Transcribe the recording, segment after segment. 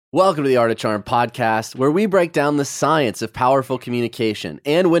Welcome to the Art of Charm podcast, where we break down the science of powerful communication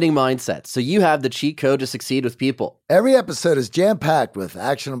and winning mindsets so you have the cheat code to succeed with people. Every episode is jam-packed with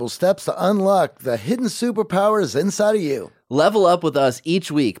actionable steps to unlock the hidden superpowers inside of you. Level up with us each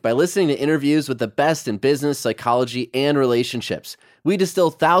week by listening to interviews with the best in business, psychology, and relationships. We distill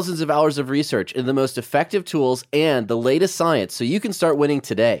thousands of hours of research into the most effective tools and the latest science so you can start winning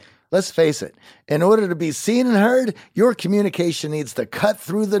today. Let's face it, in order to be seen and heard, your communication needs to cut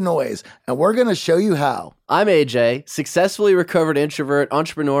through the noise, and we're going to show you how. I'm AJ, successfully recovered introvert,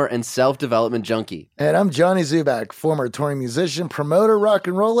 entrepreneur, and self-development junkie. And I'm Johnny Zubak, former touring musician, promoter, rock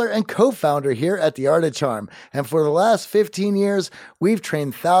and roller, and co-founder here at the Art of Charm. And for the last 15 years, we've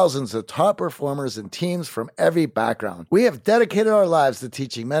trained thousands of top performers and teams from every background. We have dedicated our lives to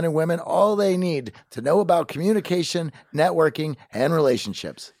teaching men and women all they need to know about communication, networking, and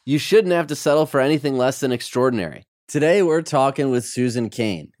relationships. You shouldn't have to settle for anything less than extraordinary. Today, we're talking with Susan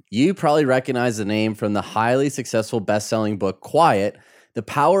Cain. You probably recognize the name from the highly successful best-selling book, Quiet, The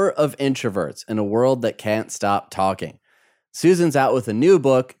Power of Introverts in a World That Can't Stop Talking. Susan's out with a new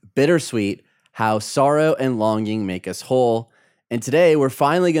book, Bittersweet, How Sorrow and Longing Make Us Whole. And today, we're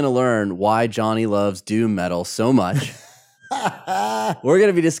finally going to learn why Johnny loves doom metal so much. We're going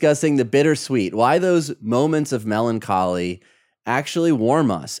to be discussing the bittersweet, why those moments of melancholy actually warm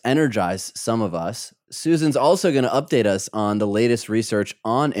us, energize some of us. Susan's also going to update us on the latest research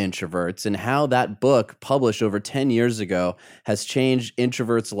on introverts and how that book, published over 10 years ago, has changed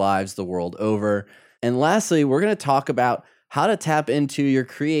introverts' lives the world over. And lastly, we're going to talk about how to tap into your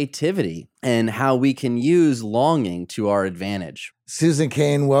creativity and how we can use longing to our advantage. Susan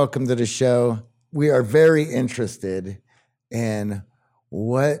Cain, welcome to the show. We are very interested in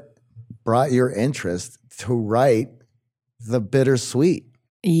what brought your interest to write The Bittersweet.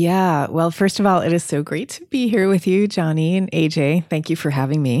 Yeah. Well, first of all, it is so great to be here with you, Johnny and AJ. Thank you for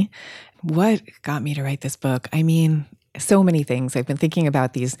having me. What got me to write this book? I mean, so many things. I've been thinking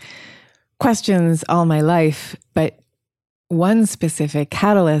about these questions all my life, but one specific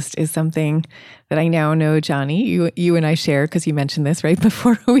catalyst is something that I now know, Johnny, you and I share, because you mentioned this right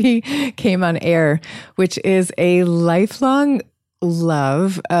before we came on air, which is a lifelong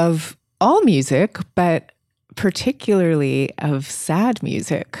love of all music, but particularly of sad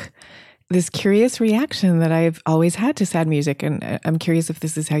music. This curious reaction that I've always had to sad music, and I'm curious if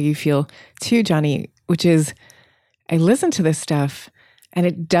this is how you feel too, Johnny, which is I listen to this stuff and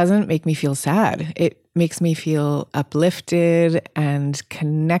it doesn't make me feel sad. It makes me feel uplifted and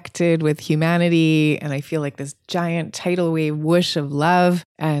connected with humanity, and I feel like this giant tidal wave whoosh of love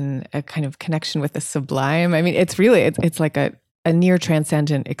and a kind of connection with the sublime. I mean, it's like a near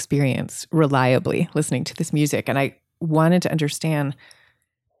transcendent experience, reliably listening to this music. And I wanted to understand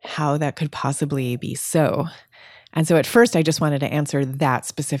how that could possibly be so. And so at first, I just wanted to answer that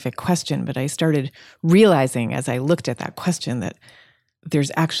specific question, but I started realizing as I looked at that question that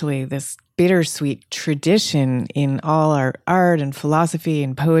there's actually this bittersweet tradition in all our art and philosophy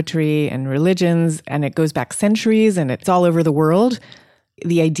and poetry and religions, and it goes back centuries and it's all over the world.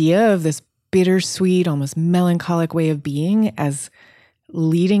 The idea of this bittersweet, almost melancholic way of being as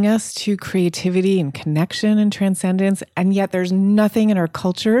leading us to creativity and connection and transcendence. And yet there's nothing in our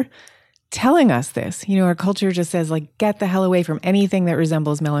culture telling us this. You know, our culture just says, like, get the hell away from anything that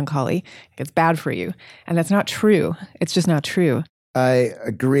resembles melancholy. It's bad for you. And that's not true. It's just not true. I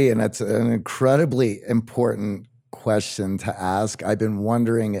agree. And that's an incredibly important question to ask. I've been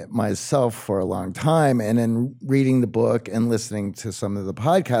wondering it myself for a long time. And in reading the book and listening to some of the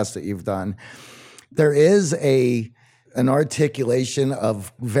podcasts that you've done, there is an articulation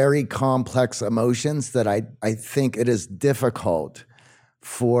of very complex emotions that I think it is difficult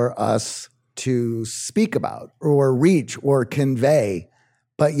for us to speak about or reach or convey.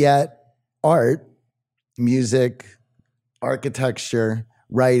 But yet art, music, architecture,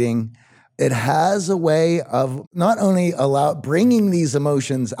 writing, it has a way of not only bringing these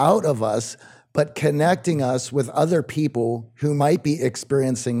emotions out of us, but connecting us with other people who might be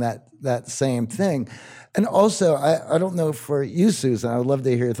experiencing that same thing. And also, I don't know for you, Susan, I would love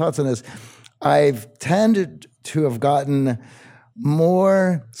to hear your thoughts on this. I've tended to have gotten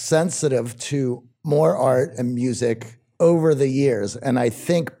more sensitive to more art and music over the years. And I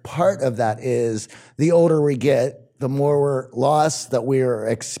think part of that is the older we get, the more loss that we are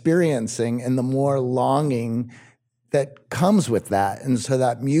experiencing and the more longing that comes with that. And so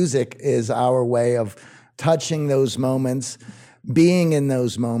that music is our way of touching those moments, being in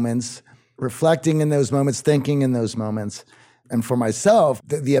those moments, reflecting in those moments, thinking in those moments. And for myself,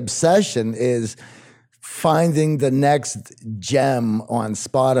 the obsession is finding the next gem on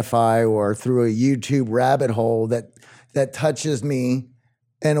Spotify or through a YouTube rabbit hole that touches me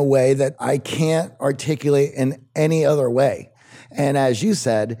in a way that I can't articulate in any other way. And as you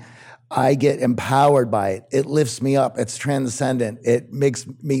said, I get empowered by it. It lifts me up. It's transcendent. It makes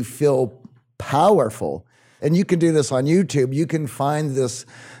me feel powerful. And you can do this on YouTube. You can find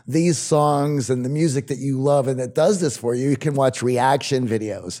these songs and the music that you love, and it does this for you. You can watch reaction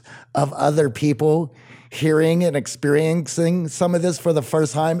videos of other people hearing and experiencing some of this for the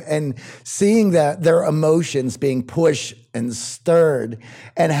first time and seeing that their emotions being pushed and stirred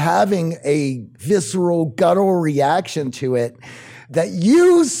and having a visceral, guttural reaction to it that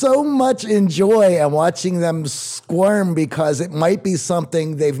you so much enjoy, and watching them squirm because it might be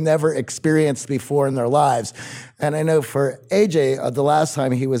something they've never experienced before in their lives. And I know for AJ, the last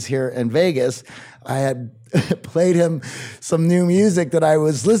time he was here in Vegas, I had played him some new music that I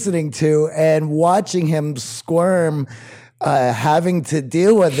was listening to, and watching him squirm, having to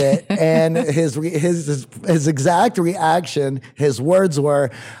deal with it. And his exact reaction, his words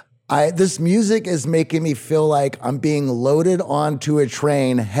were, this music is making me feel like I'm being loaded onto a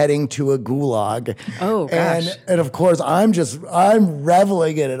train heading to a gulag. Oh, gosh. And of course, I'm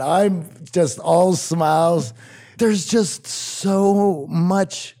reveling in it. I'm just all smiles. There's just so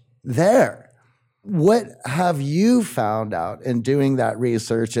much there. What have you found out in doing that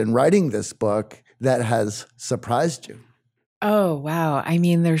research and writing this book that has surprised you? Oh, wow. I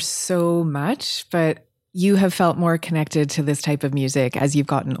mean, there's so much, but you have felt more connected to this type of music as you've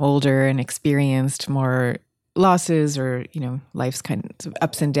gotten older and experienced more losses or, life's kind of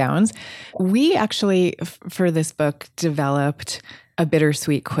ups and downs. We actually, for this book, developed a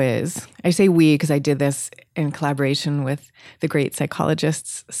bittersweet quiz. I say we because I did this in collaboration with the great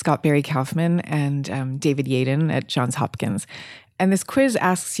psychologists Scott Barry Kaufman and David Yaden at Johns Hopkins. And this quiz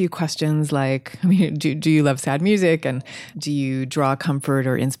asks you questions like, do you love sad music? And do you draw comfort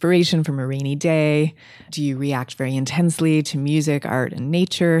or inspiration from a rainy day? Do you react very intensely to music, art, and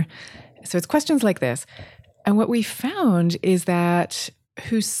nature? So it's questions like this. And what we found is that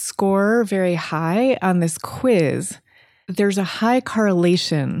who score very high on this quiz, there's a high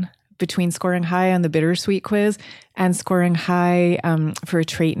correlation between scoring high on the bittersweet quiz and scoring high for a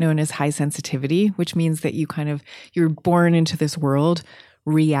trait known as high sensitivity, which means that you're born into this world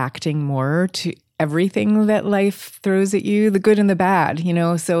reacting more to everything that life throws at you, the good and the bad,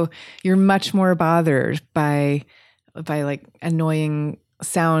 so you're much more bothered by like annoying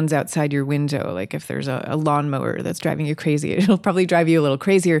sounds outside your window. Like if there's a lawnmower that's driving you crazy, it'll probably drive you a little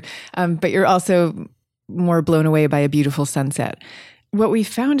crazier, but you're also more blown away by a beautiful sunset. What we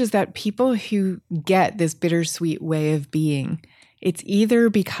found is that people who get this bittersweet way of being, it's either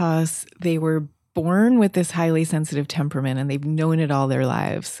because they were born with this highly sensitive temperament and they've known it all their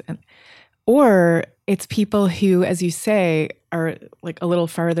lives, or it's people who, as you say, are like a little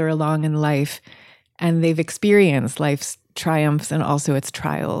farther along in life and they've experienced life's triumphs and also its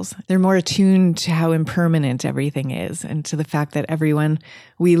trials. They're more attuned to how impermanent everything is and to the fact that everyone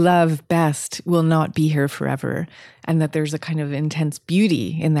we love best will not be here forever, and that there's a kind of intense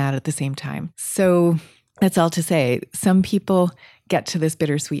beauty in that at the same time. So that's all to say, some people get to this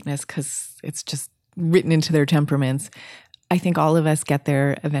bittersweetness because it's just written into their temperaments. I think all of us get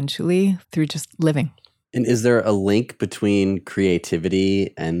there eventually through just living. And is there a link between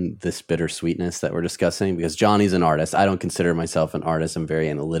creativity and this bittersweetness that we're discussing? Because Johnny's an artist. I don't consider myself an artist. I'm very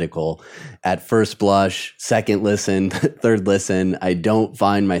analytical. At first blush, second listen, third listen, I don't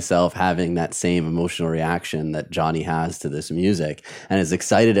find myself having that same emotional reaction that Johnny has to this music. And as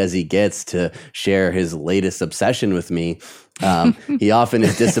excited as he gets to share his latest obsession with me, he often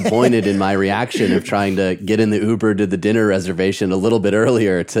is disappointed in my reaction of trying to get in the Uber to the dinner reservation a little bit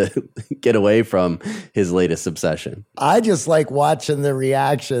earlier to get away from his latest obsession. I just like watching the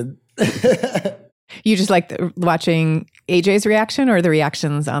reaction. You just like watching AJ's reaction, or the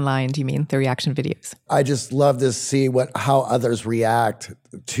reactions online? Do you mean the reaction videos? I just love to see how others react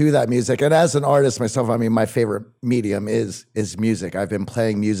to that music. And as an artist myself, my favorite medium is music. I've been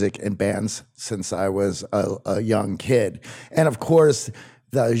playing music in bands since I was a young kid. And of course,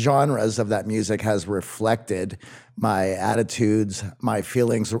 the genres of that music has reflected my attitudes, my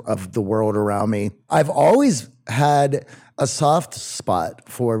feelings of the world around me. I've always had a soft spot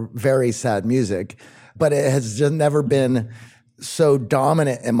for very sad music, but it has just never been so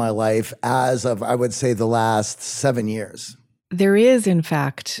dominant in my life as of, I would say, the last 7 years. There is, in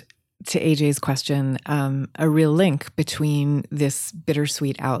fact, to AJ's question, a real link between this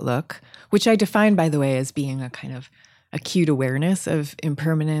bittersweet outlook, which I define, by the way, as being a kind of acute awareness of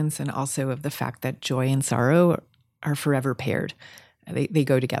impermanence and also of the fact that joy and sorrow are forever paired. They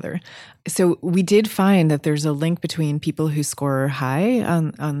go together. So we did find that there's a link between people who score high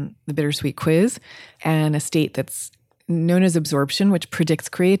on the bittersweet quiz and a state that's known as absorption, which predicts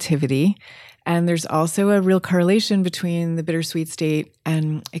creativity. And there's also a real correlation between the bittersweet state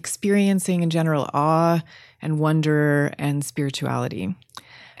and experiencing in general awe and wonder and spirituality.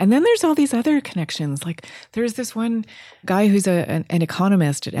 And then there's all these other connections. Like there's this one guy who's an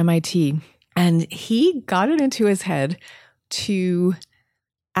economist at MIT, and he got it into his head to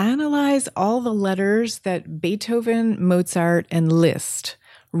analyze all the letters that Beethoven, Mozart, and Liszt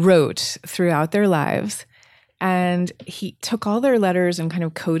wrote throughout their lives. And he took all their letters and kind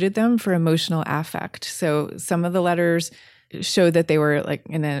of coded them for emotional affect. So some of the letters showed that they were like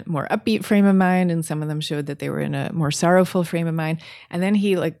in a more upbeat frame of mind, and some of them showed that they were in a more sorrowful frame of mind. And then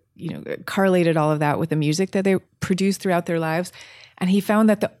he correlated all of that with the music that they produced throughout their lives. And he found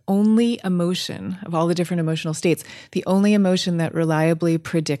that the only emotion of all the different emotional states, the only emotion that reliably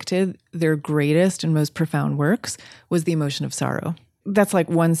predicted their greatest and most profound works was the emotion of sorrow. That's like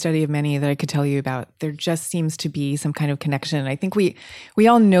one study of many that I could tell you about. There just seems to be some kind of connection. I think we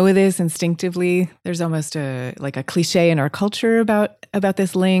all know this instinctively. There's almost a cliche in our culture about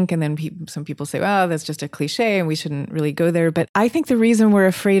this link. And then some people say, "Oh, that's just a cliche and we shouldn't really go there." But I think the reason we're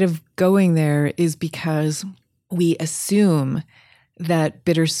afraid of going there is because we assume that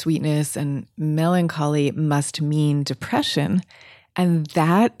bittersweetness and melancholy must mean depression. And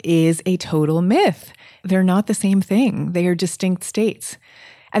that is a total myth. They're not the same thing. They are distinct states.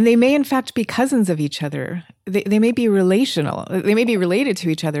 And they may, in fact, be cousins of each other. They may be relational. They may be related to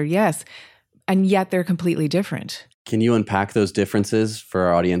each other, yes, and yet they're completely different. Can you unpack those differences for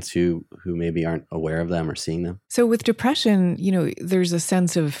our audience who maybe aren't aware of them or seeing them? So with depression, there's a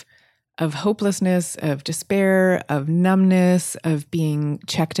sense of hopelessness, of despair, of numbness, of being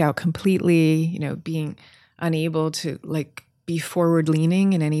checked out completely, being unable to be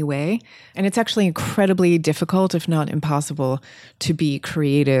forward-leaning in any way. And it's actually incredibly difficult, if not impossible, to be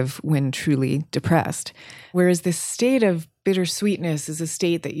creative when truly depressed. Whereas this state of bittersweetness is a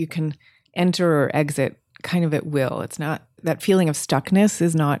state that you can enter or exit kind of at will. It's not, that feeling of stuckness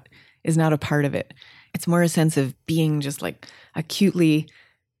is not a part of it. It's more a sense of being just like acutely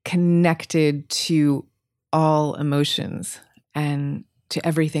connected to all emotions and to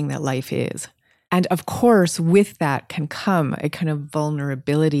everything that life is. And of course, with that can come a kind of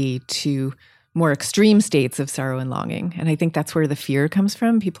vulnerability to more extreme states of sorrow and longing. And I think that's where the fear comes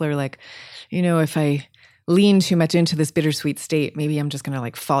from. People are like, if I lean too much into this bittersweet state, maybe I'm just going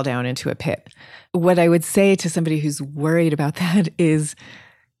to fall down into a pit. What I would say to somebody who's worried about that is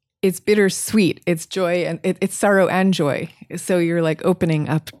it's bittersweet. It's joy and it's sorrow and joy. So you're opening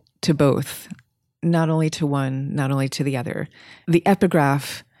up to both, not only to one, not only to the other. The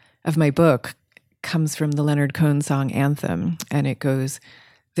epigraph of my book comes from the Leonard Cohen song Anthem, and it goes,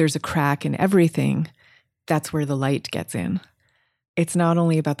 "There's a crack in everything. That's where the light gets in." It's not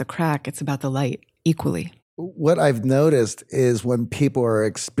only about the crack, it's about the light equally. What I've noticed is when people are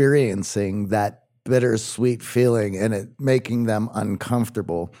experiencing that bittersweet feeling and it making them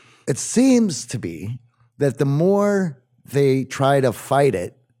uncomfortable, it seems to be that the more they try to fight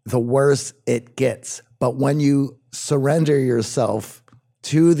it, the worse it gets. But when you surrender yourself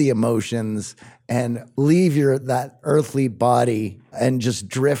to the emotions and leave that earthly body and just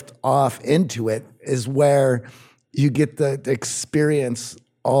drift off into it, is where you get the experience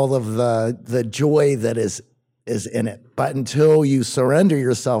all of the joy that is in it. But until you surrender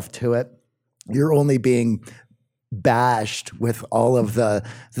yourself to it, you're only being bashed with all of the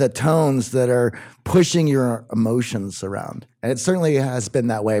tones that are pushing your emotions around. And it certainly has been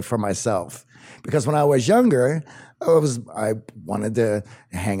that way for myself. Because when I was younger, I wanted to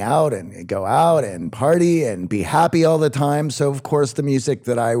hang out and go out and party and be happy all the time. So of course the music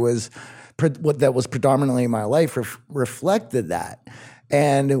that that was predominantly in my life reflected that.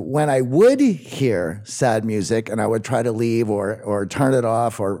 And when I would hear sad music and I would try to leave or turn it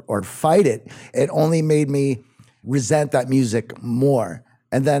off or fight it, it only made me resent that music more.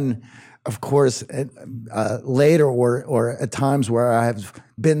 And then, of course, later or at times where I have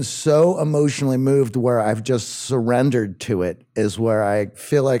been so emotionally moved where I've just surrendered to it is where I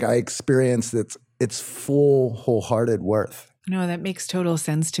feel like I experienced its full, wholehearted worth. No, that makes total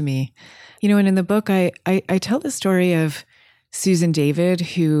sense to me. And in the book, I tell the story of Susan David,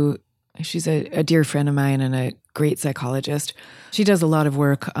 she's a dear friend of mine and a great psychologist. She does a lot of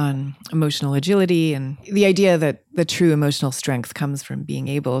work on emotional agility and the idea that the true emotional strength comes from being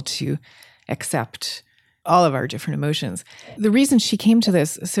able to accept all of our different emotions. The reason she came to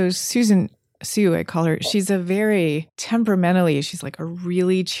this, so Susan Sue, I call her, she's a very temperamentally, she's like a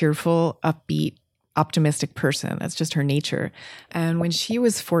really cheerful, upbeat, optimistic person. That's just her nature. And when she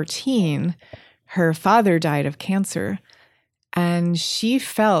was 14, her father died of cancer. And she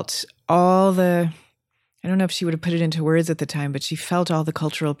felt all the I don't know if she would have put it into words at the time, but she felt all the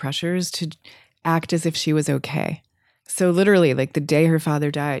cultural pressures to act as if she was okay. So literally, like the day her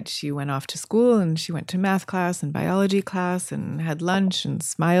father died, she went off to school and she went to math class and biology class and had lunch and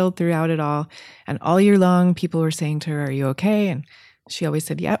smiled throughout it all. And all year long, people were saying to her, "Are you okay?" And she always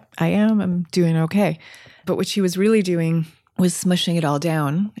said, "Yep, I am. I'm doing okay." But what she was really doing was smushing it all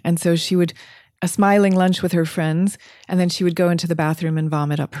down. And so she would a smiling lunch with her friends, and then she would go into the bathroom and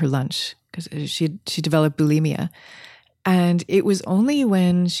vomit up her lunch because she developed bulimia. And it was only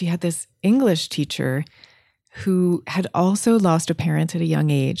when she had this English teacher who had also lost a parent at a young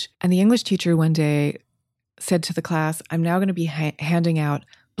age. And the English teacher one day said to the class, "I'm now going to be handing out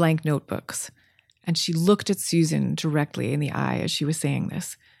blank notebooks." And she looked at Susan directly in the eye as she was saying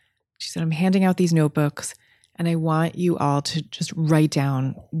this. She said, "I'm handing out these notebooks, and I want you all to just write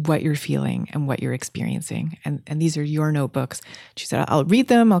down what you're feeling and what you're experiencing. And these are your notebooks." She said, "I'll read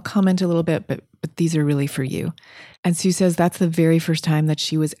them, I'll comment a little bit, but these are really for you." And Sue says that's the very first time that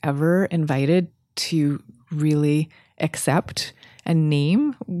she was ever invited to really accept and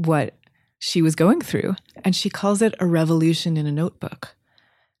name what she was going through. And she calls it a revolution in a notebook.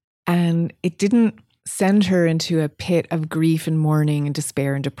 And it didn't send her into a pit of grief and mourning and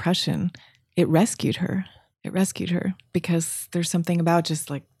despair and depression. It rescued her. It rescued her because there's something about just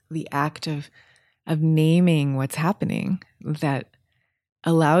like the act of naming what's happening that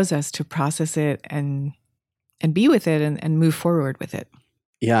allows us to process it and be with it and move forward with it.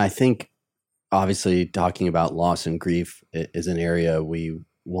 Yeah, I think obviously talking about loss and grief is an area we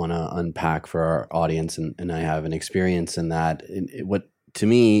want to unpack for our audience, and I have an experience in that. What to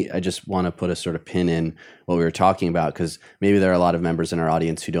me, I just want to put a sort of pin in what we were talking about, because maybe there are a lot of members in our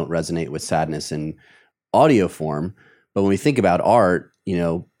audience who don't resonate with sadness in audio form. But when we think about art,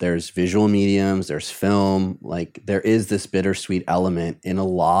 there's visual mediums, there's film, like there is this bittersweet element in a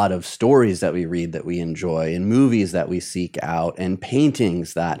lot of stories that we read that we enjoy, in movies that we seek out, and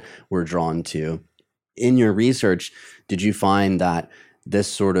paintings that we're drawn to. In your research, did you find that this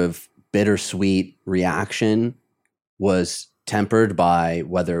sort of bittersweet reaction was tempered by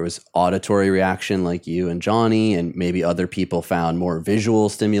whether it was auditory reaction like you and Johnny, and maybe other people found more visual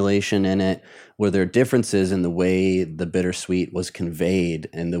stimulation in it? Were there differences in the way the bittersweet was conveyed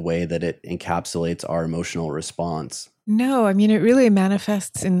and the way that it encapsulates our emotional response? No, I mean, it really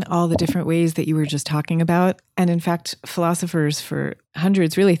manifests in all the different ways that you were just talking about. And in fact, philosophers for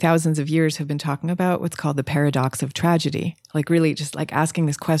hundreds, really thousands of years have been talking about what's called the paradox of tragedy. Like really just like asking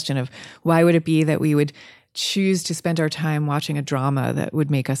this question of why would it be that we would choose to spend our time watching a drama that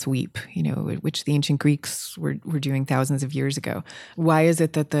would make us weep, which the ancient Greeks were doing thousands of years ago. Why is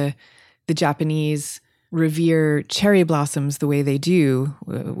it that the Japanese revere cherry blossoms the way they do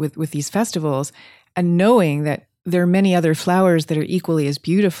with these festivals, and knowing that there are many other flowers that are equally as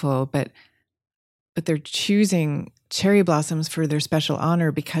beautiful, but they're choosing cherry blossoms for their special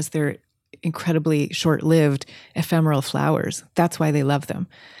honor because they're incredibly short-lived, ephemeral flowers. That's why they love them.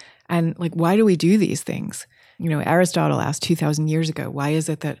 And like, why do we do these things? Aristotle asked 2,000 years ago, why is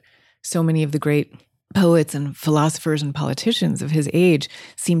it that so many of the great poets and philosophers and politicians of his age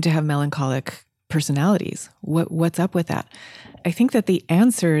seem to have melancholic personalities? What's up with that? I think that the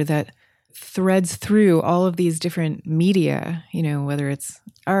answer that threads through all of these different media, whether it's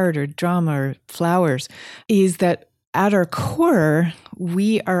art or drama or flowers, is that at our core,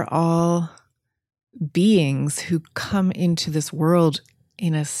 we are all beings who come into this world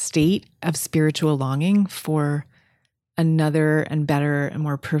in a state of spiritual longing for another and better and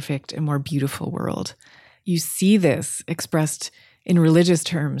more perfect and more beautiful world. You see this expressed in religious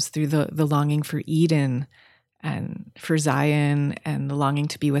terms through the longing for Eden and for Zion, and the longing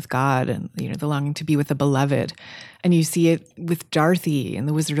to be with God, and the longing to be with the beloved. And you see it with Dorothy in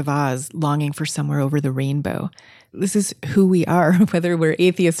The Wizard of Oz, longing for somewhere over the rainbow. This is who we are. Whether we're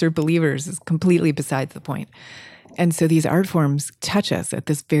atheists or believers is completely besides the point. And so these art forms touch us at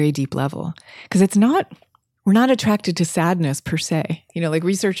this very deep level, because we're not attracted to sadness per se. Like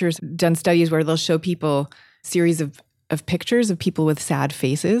researchers done studies where they'll show people series of pictures of people with sad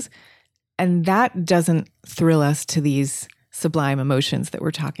faces, and that doesn't thrill us to these sublime emotions that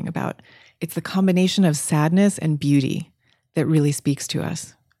we're talking about. It's the combination of sadness and beauty that really speaks to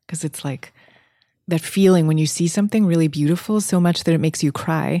us, because it's like that feeling when you see something really beautiful so much that it makes you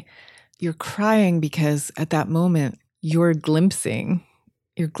cry. You're crying because at that moment you're glimpsing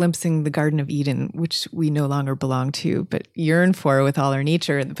the Garden of Eden, which we no longer belong to, but yearn for with all our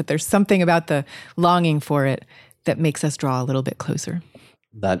nature. But there's something about the longing for it that makes us draw a little bit closer.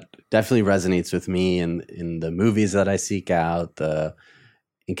 That definitely resonates with me in the movies that I seek out, the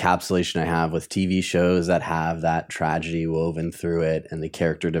encapsulation I have with TV shows that have that tragedy woven through it and the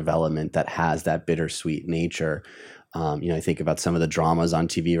character development that has that bittersweet nature. I think about some of the dramas on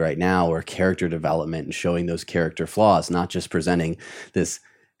TV right now where character development and showing those character flaws, not just presenting this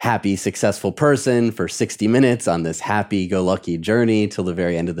happy, successful person for 60 minutes on this happy-go-lucky journey till the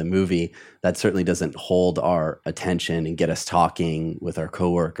very end of the movie. That certainly doesn't hold our attention and get us talking with our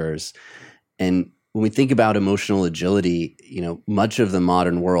coworkers. And when we think about emotional agility, much of the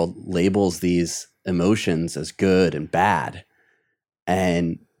modern world labels these emotions as good and bad.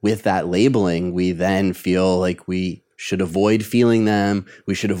 And with that labeling, we then feel like we should avoid feeling them.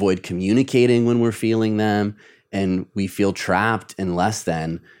 We should avoid communicating when we're feeling them. And we feel trapped and less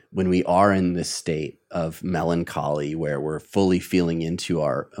than when we are in this state of melancholy where we're fully feeling into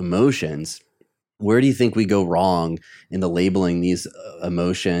our emotions. Where do you think we go wrong in the labeling these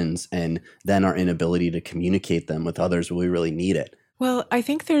emotions and then our inability to communicate them with others when we really need it? Well, I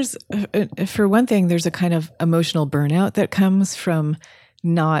think for one thing, there's a kind of emotional burnout that comes from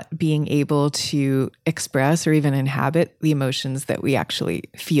not being able to express or even inhabit the emotions that we actually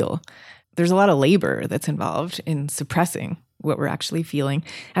feel. There's a lot of labor that's involved in suppressing what we're actually feeling.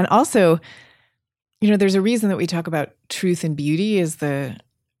 And also, there's a reason that we talk about truth and beauty as the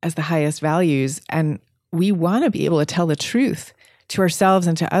highest values. And we want to be able to tell the truth to ourselves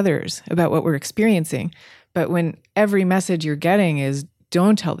and to others about what we're experiencing. But when every message you're getting is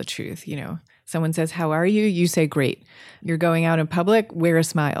don't tell the truth, someone says, "How are you?" You say, "Great." You're going out in public, wear a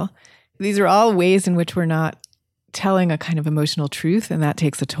smile. These are all ways in which we're not telling a kind of emotional truth, and that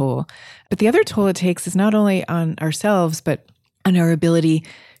takes a toll. But the other toll it takes is not only on ourselves, but on our ability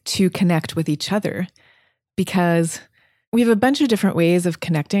to connect with each other, because we have a bunch of different ways of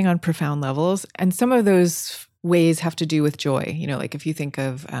connecting on profound levels, and some of those ways have to do with joy. Like if you think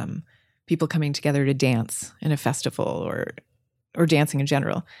of people coming together to dance in a festival or dancing in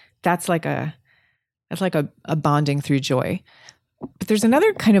general, that's like a bonding through joy. But there's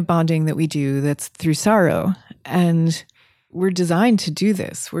another kind of bonding that we do that's through sorrow. And we're designed to do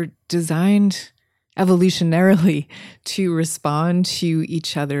this. We're designed evolutionarily to respond to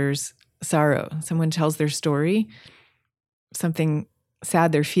each other's sorrow. Someone tells their story, something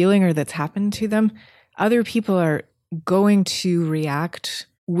sad they're feeling or that's happened to them. Other people are going to react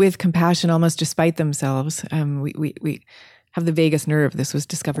with compassion almost despite themselves. We have the vagus nerve. This was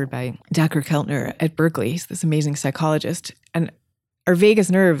discovered by Dr. Keltner at Berkeley. He's this amazing psychologist. And our vagus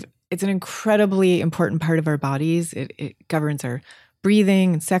nerve, it's an incredibly important part of our bodies. It governs our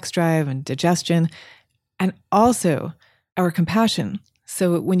breathing and sex drive and digestion, and also our compassion.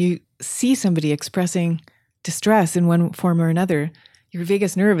 So when you see somebody expressing distress in one form or another, your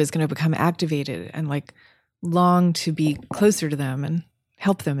vagus nerve is going to become activated and long to be closer to them and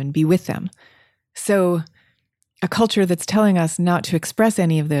help them and be with them. So a culture that's telling us not to express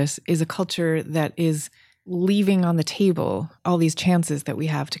any of this is a culture that is leaving on the table all these chances that we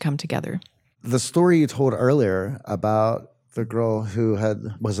have to come together. The story you told earlier about the girl who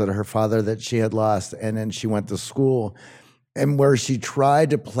was it her father that she had lost, and then she went to school, and where she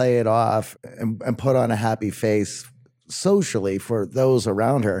tried to play it off and put on a happy face socially for those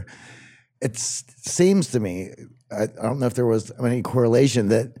around her. It seems to me, I don't know if there was any correlation,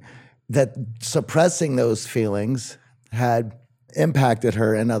 that suppressing those feelings had impacted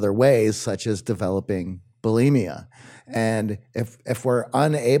her in other ways, such as developing bulimia. And if we're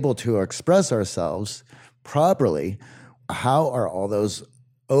unable to express ourselves properly, how are all those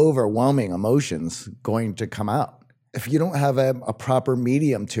overwhelming emotions going to come out? If you don't have a proper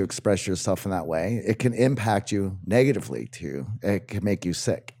medium to express yourself in that way, it can impact you negatively too. It can make you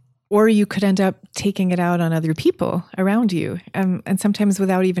sick. Or you could end up taking it out on other people around you, and sometimes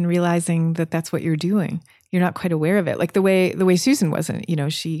without even realizing that that's what you're doing. You're not quite aware of it. Like the way Susan wasn't.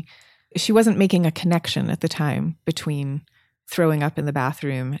 She wasn't making a connection at the time between throwing up in the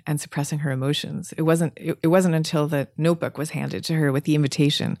bathroom and suppressing her emotions. It wasn't until the notebook was handed to her with the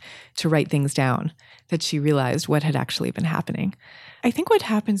invitation to write things down that she realized what had actually been happening. I think what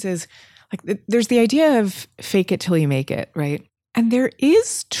happens is there's the idea of fake it till you make it, right? And there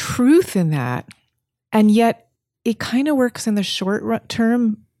is truth in that. And yet it kind of works in the short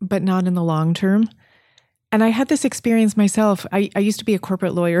term, but not in the long term. And I had this experience myself. I used to be a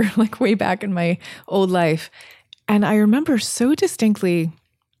corporate lawyer, way back in my old life. And I remember so distinctly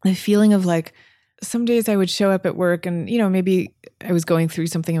the feeling of some days I would show up at work and, maybe I was going through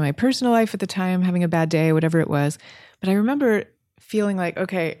something in my personal life at the time, having a bad day, whatever it was. But I remember feeling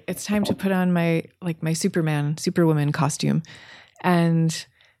okay, it's time to put on my Superwoman costume. And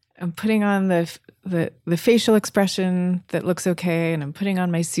I'm putting on the facial expression that looks okay, and I'm putting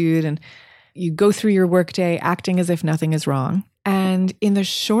on my suit, and you go through your workday acting as if nothing is wrong. And in the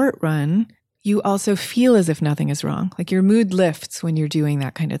short run, you also feel as if nothing is wrong. Like your mood lifts when you're doing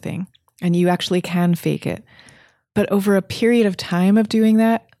that kind of thing, and you actually can fake it. But over a period of time of doing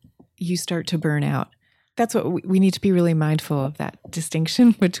that, you start to burn out. That's what we need to be really mindful of, that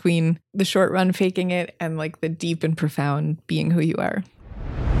distinction between the short run faking it and like the deep and profound being who you are.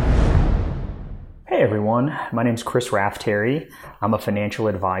 Hey everyone, my name's Chris Raftery. I'm a financial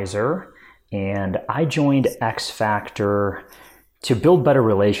advisor, and I joined X Factor to build better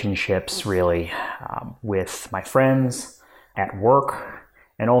relationships, really, with my friends, at work,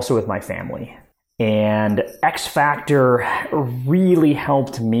 and also with my family. And X Factor really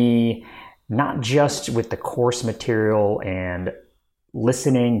helped me, not just with the course material and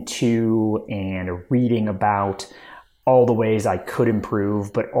listening to and reading about all the ways I could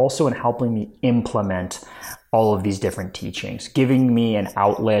improve, but also in helping me implement all of these different teachings, giving me an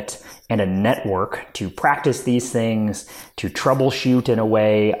outlet and a network to practice these things, to troubleshoot in a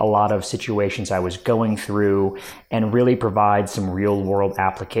way a lot of situations I was going through, and really provide some real world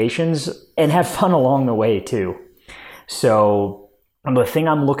applications and have fun along the way too. So the thing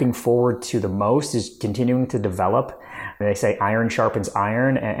I'm looking forward to the most is continuing to develop. They say iron sharpens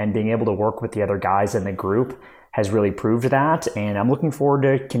iron, and being able to work with the other guys in the group has really proved that. And I'm looking forward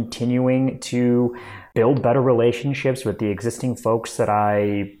to continuing to build better relationships with the existing folks that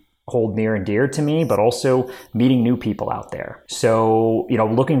I hold near and dear to me, but also meeting new people out there. So,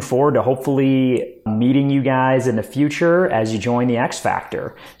 looking forward to hopefully meeting you guys in the future as you join the X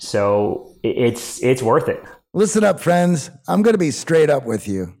Factor. So it's worth it. Listen up, friends. I'm going to be straight up with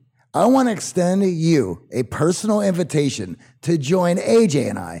you. I want to extend you a personal invitation to join AJ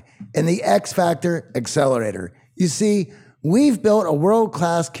and I in the X Factor Accelerator. You see, we've built a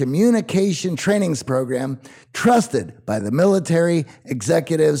world-class communication trainings program trusted by the military,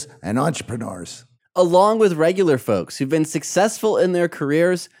 executives, and entrepreneurs. Along with regular folks who've been successful in their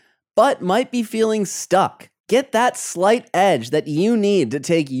careers, but might be feeling stuck. Get that slight edge that you need to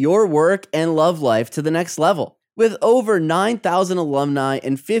take your work and love life to the next level. With over 9,000 alumni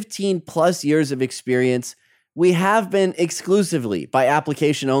and 15 plus years of experience, we have been exclusively by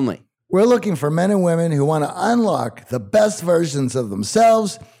application only. We're looking for men and women who want to unlock the best versions of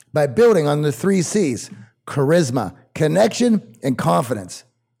themselves by building on the 3 C's: charisma, connection, and confidence.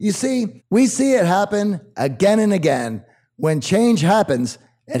 You see, we see it happen again and again. When change happens,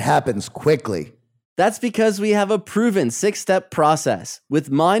 it happens quickly. That's because we have a proven 6-step process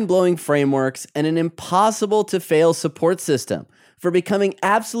with mind-blowing frameworks and an impossible-to-fail support system for becoming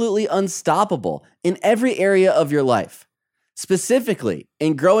absolutely unstoppable in every area of your life. Specifically,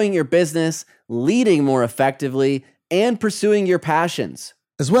 in growing your business, leading more effectively, and pursuing your passions.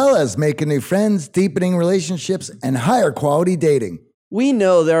 As well as making new friends, deepening relationships, and higher quality dating. We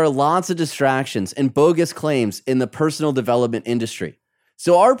know there are lots of distractions and bogus claims in the personal development industry.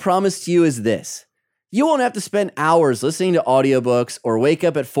 So our promise to you is this. You won't have to spend hours listening to audiobooks or wake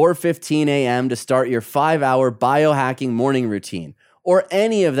up at 4:15 a.m. to start your 5-hour biohacking morning routine or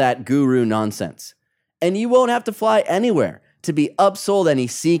any of that guru nonsense. And you won't have to fly anywhere to be upsold any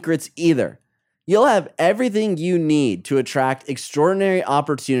secrets either. You'll have everything you need to attract extraordinary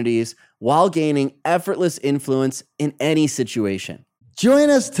opportunities while gaining effortless influence in any situation. Join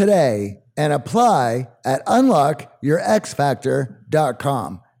us today and apply at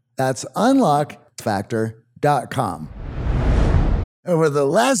unlockyourxfactor.com. That's unlockfactor.com. Over the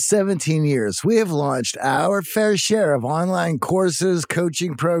last 17 years, we have launched our fair share of online courses,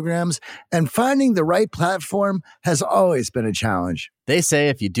 coaching programs, and finding the right platform has always been a challenge. They say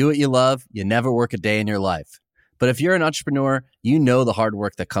if you do what you love, you never work a day in your life. But if you're an entrepreneur, you know the hard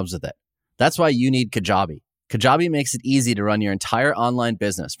work that comes with it. That's why you need Kajabi. Kajabi makes it easy to run your entire online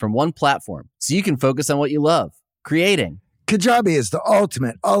business from one platform so you can focus on what you love, creating. Kajabi is the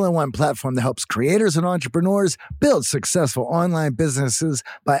ultimate all-in-one platform that helps creators and entrepreneurs build successful online businesses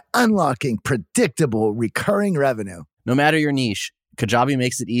by unlocking predictable recurring revenue. No matter your niche, Kajabi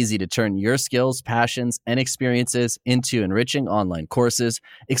makes it easy to turn your skills, passions, and experiences into enriching online courses,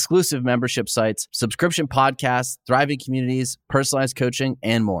 exclusive membership sites, subscription podcasts, thriving communities, personalized coaching,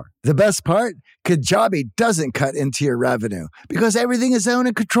 and more. The best part? Kajabi doesn't cut into your revenue because everything is owned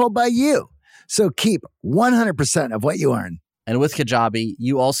and controlled by you. So keep 100% of what you earn. And with Kajabi,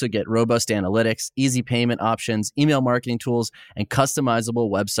 you also get robust analytics, easy payment options, email marketing tools, and customizable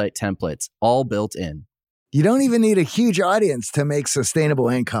website templates, all built in. You don't even need a huge audience to make sustainable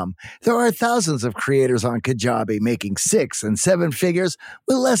income. There are thousands of creators on Kajabi making 6 and 7 figures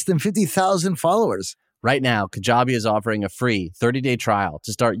with less than 50,000 followers. Right now, Kajabi is offering a free 30-day trial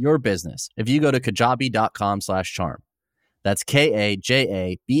to start your business if you go to kajabi.com/charm. That's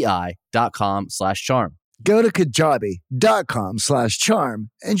Kajabi.com/charm. Go to kajabi.com/charm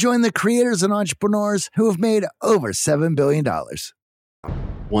and join the creators and entrepreneurs who have made over $7 billion.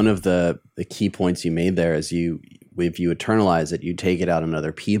 One of the key points you made there is if you internalize it, you take it out on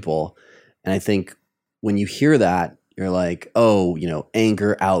other people. And I think when you hear that, you're like, oh,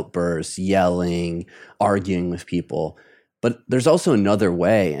 anger outbursts, yelling, arguing with people. But there's also another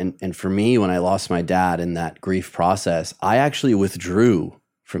way. And for me, when I lost my dad in that grief process, I actually withdrew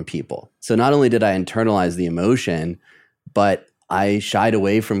from people. So not only did I internalize the emotion, but I shied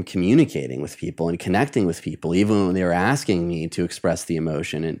away from communicating with people and connecting with people, even when they were asking me to express the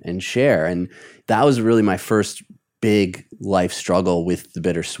emotion and share. And that was really my first big life struggle with the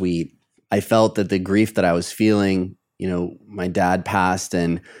bittersweet. I felt that the grief that I was feeling, my dad passed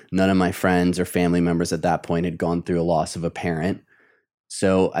and none of my friends or family members at that point had gone through a loss of a parent.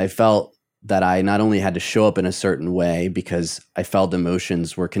 So I felt that I not only had to show up in a certain way because I felt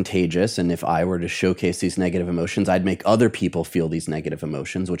emotions were contagious. And if I were to showcase these negative emotions, I'd make other people feel these negative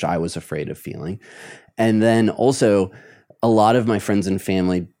emotions, which I was afraid of feeling. And then also a lot of my friends and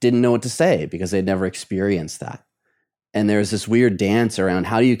family didn't know what to say because they'd never experienced that. And there's this weird dance around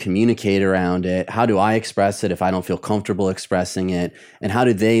how do you communicate around it? How do I express it if I don't feel comfortable expressing it? And how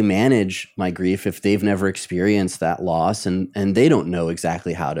do they manage my grief if they've never experienced that loss and they don't know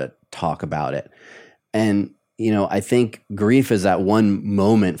exactly how to talk about it? And, I think grief is that one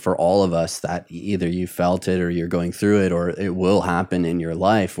moment for all of us that either you felt it or you're going through it or it will happen in your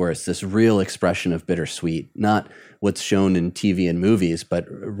life where it's this real expression of bittersweet, not what's shown in TV and movies, but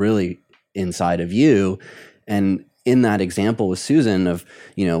really inside of you. And in that example with Susan of,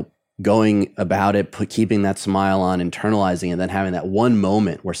 going about it, keeping that smile on, internalizing, and then having that one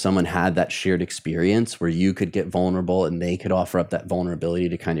moment where someone had that shared experience where you could get vulnerable and they could offer up that vulnerability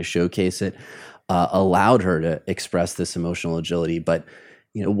to kind of showcase it, allowed her to express this emotional agility. But,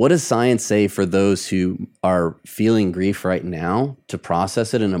 what does science say for those who are feeling grief right now to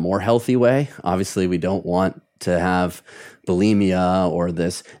process it in a more healthy way? Obviously, we don't want to have bulimia or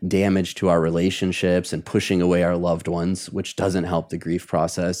this damage to our relationships and pushing away our loved ones, which doesn't help the grief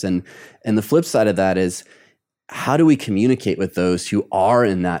process. And the flip side of that is, how do we communicate with those who are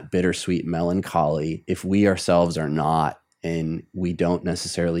in that bittersweet melancholy if we ourselves are not, and we don't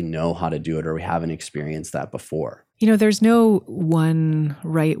necessarily know how to do it or we haven't experienced that before? There's no one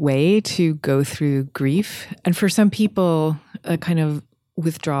right way to go through grief. And for some people, a kind of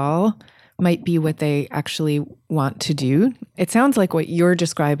withdrawal might be what they actually want to do. It sounds like what you're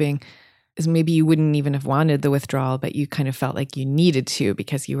describing is maybe you wouldn't even have wanted the withdrawal, but you kind of felt like you needed to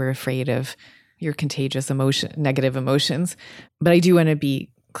because you were afraid of your contagious negative emotions. But I do want to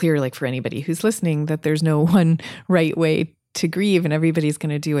be clear, like for anybody who's listening, that there's no one right way to grieve and everybody's going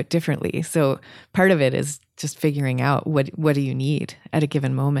to do it differently. So part of it is just figuring out what do you need at a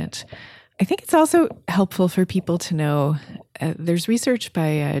given moment. I think it's also helpful for people to know, there's research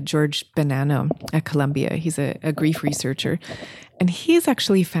by George Bonanno at Columbia. He's a grief researcher. And he's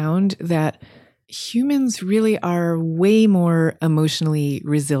actually found that humans really are way more emotionally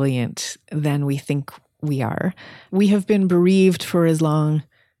resilient than we think we are. We have been bereaved for as long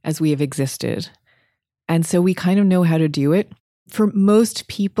as we have existed. And so we kind of know how to do it. For most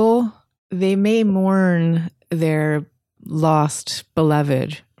people, they may mourn their lost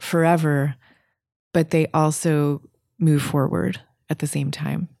beloved forever, but they also move forward at the same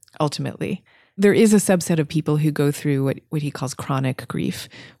time, ultimately. There is a subset of people who go through what he calls chronic grief,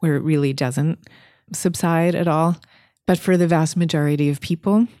 where it really doesn't subside at all. But for the vast majority of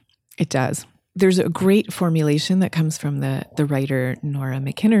people, it does. There's a great formulation that comes from the writer Nora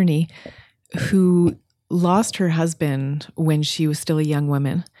McInerney, who lost her husband when she was still a young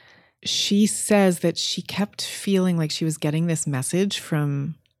woman. She says that she kept feeling like she was getting this message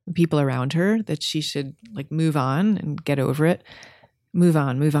from people around her that she should move on and get over it. Move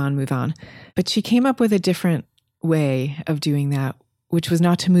on, move on, move on. But she came up with a different way of doing that, which was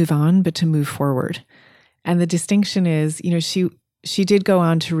not to move on, but to move forward. And the distinction is, she did go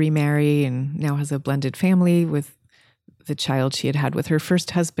on to remarry and now has a blended family with the child she had with her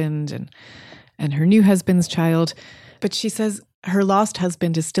first husband and her new husband's child. But she says her lost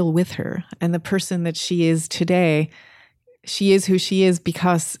husband is still with her. And the person that she is today, she is who she is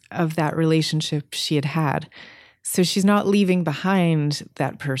because of that relationship she had had. So she's not leaving behind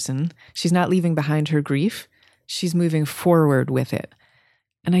that person. She's not leaving behind her grief. She's moving forward with it.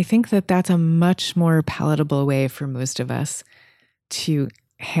 And I think that that's a much more palatable way for most of us to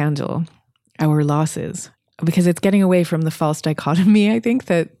handle our losses, because it's getting away from the false dichotomy, I think,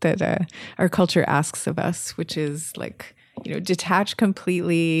 that our culture asks of us, which is detach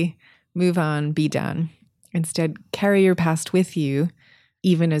completely, move on, be done. Instead, carry your past with you,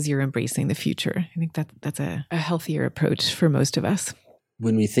 even as you're embracing the future. I think that's a healthier approach for most of us.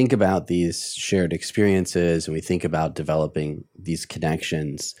 When we think about these shared experiences and we think about developing these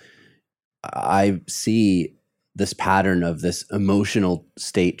connections, I see this pattern of this emotional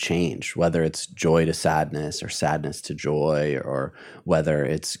state change, whether it's joy to sadness or sadness to joy, or whether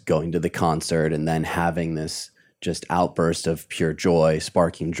it's going to the concert and then having this just outburst of pure joy,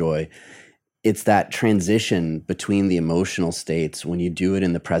 sparking joy. It's that transition between the emotional states when you do it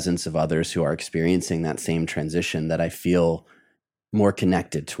in the presence of others who are experiencing that same transition that I feel more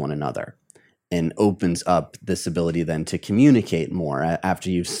connected to one another, and opens up this ability then to communicate more after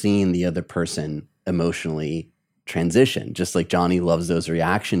you've seen the other person emotionally transition. Just like Johnny loves those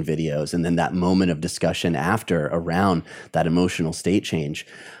reaction videos, and then that moment of discussion after around that emotional state change.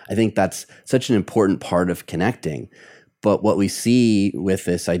 I think that's such an important part of connecting. But what we see with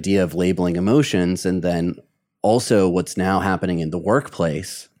this idea of labeling emotions, and then also what's now happening in the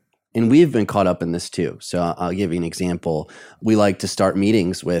workplace, and we've been caught up in this too. So I'll give you an example. We like to start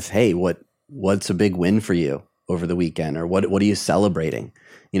meetings with, hey, what's a big win for you over the weekend? Or what are you celebrating?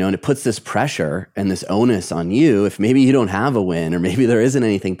 And it puts this pressure and this onus on you if maybe you don't have a win, or maybe there isn't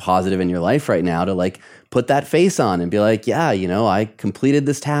anything positive in your life right now, to like put that face on and be like, yeah, I completed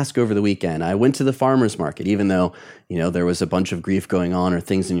this task over the weekend. I went to the farmer's market, even though, there was a bunch of grief going on or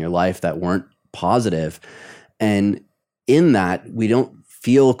things in your life that weren't positive. And in that, we don't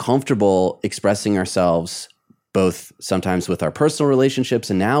feel comfortable expressing ourselves, both sometimes with our personal relationships,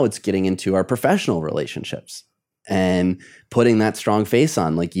 and now it's getting into our professional relationships and putting that strong face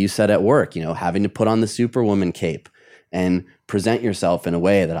on, like you said at work, having to put on the superwoman cape and present yourself in a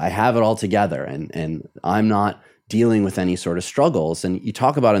way that I have it all together and I'm not dealing with any sort of struggles. And you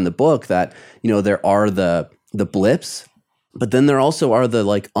talk about in the book that, there are the blips, but then there also are the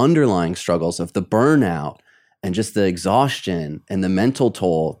like underlying struggles of the burnout and just the exhaustion and the mental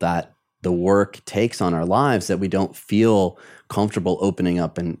toll that the work takes on our lives that we don't feel comfortable opening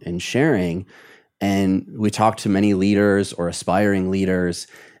up and sharing. And we talk to many leaders or aspiring leaders,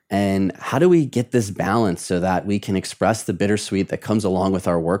 and how do we get this balance so that we can express the bittersweet that comes along with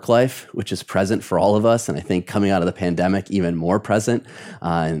our work life, which is present for all of us. And I think coming out of the pandemic, even more present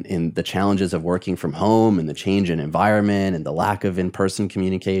in the challenges of working from home and the change in environment and the lack of in-person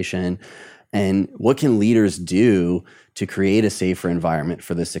communication. And what can leaders do to create a safer environment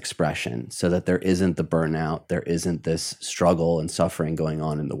for this expression so that there isn't the burnout, there isn't this struggle and suffering going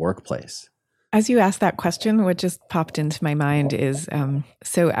on in the workplace? As you asked that question, what just popped into my mind is,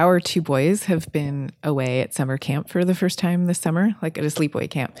 so our two boys have been away at summer camp for the first time this summer, like at a sleepaway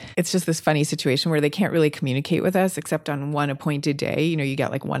camp. It's just this funny situation where they can't really communicate with us except on one appointed day. You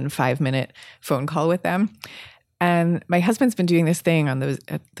get like 1 5-minute phone call with them. And my husband's been doing this thing on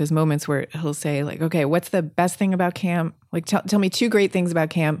those moments where he'll say like, okay, what's the best thing about camp? Like tell me 2 great things about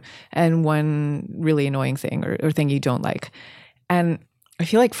camp and 1 really annoying thing or thing you don't like. And I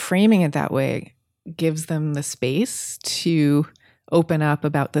feel like framing it that way gives them the space to open up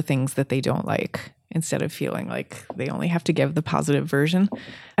about the things that they don't like, instead of feeling like they only have to give the positive version.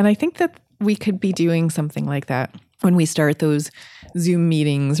 And I think that we could be doing something like that when we start those Zoom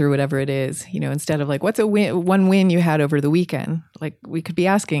meetings or whatever it is, instead of like, what's one win you had over the weekend? Like we could be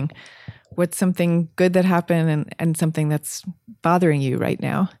asking, what's something good that happened and something that's bothering you right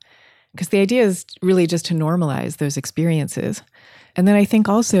now? Because the idea is really just to normalize those experiences. And then I think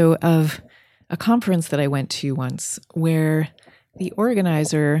also of a conference that I went to once where the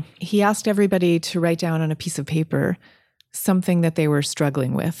organizer, he asked everybody to write down on a piece of paper something that they were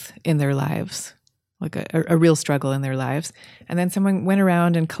struggling with in their lives, like a real struggle in their lives. And then someone went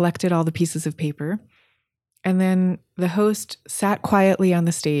around and collected all the pieces of paper. And then the host sat quietly on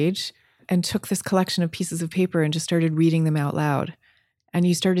the stage and took this collection of pieces of paper and just started reading them out loud. And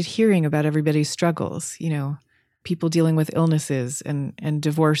you started hearing about everybody's struggles, people dealing with illnesses and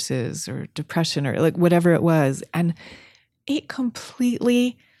divorces or depression or like whatever it was. And it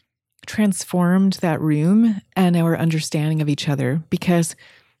completely transformed that room and our understanding of each other, because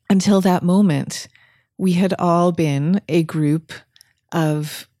until that moment, we had all been a group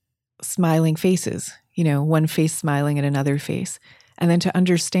of smiling faces, one face smiling at another face. And then to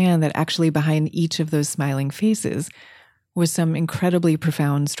understand that actually behind each of those smiling faces was some incredibly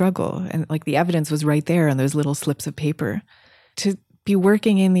profound struggle. And like the evidence was right there on those little slips of paper. To be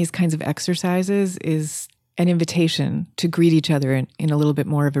working in these kinds of exercises is an invitation to greet each other in a little bit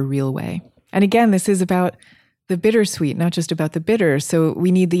more of a real way. And again, this is about the bittersweet, not just about the bitter. So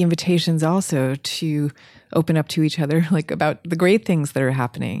we need the invitations also to open up to each other, like about the great things that are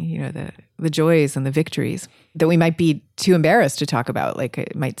happening, the joys and the victories that we might be too embarrassed to talk about. Like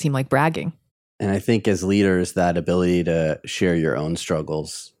it might seem like bragging. And I think as leaders, that ability to share your own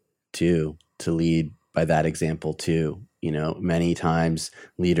struggles too, to lead by that example too. Many times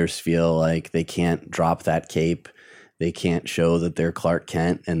leaders feel like they can't drop that cape. They can't show that they're Clark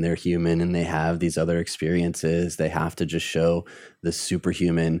Kent and they're human and they have these other experiences. They have to just show the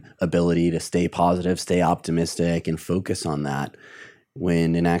superhuman ability to stay positive, stay optimistic, and focus on that.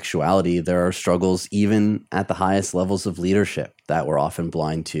 When in actuality, there are struggles even at the highest levels of leadership that we're often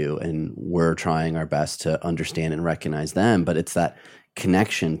blind to, and we're trying our best to understand and recognize them. But it's that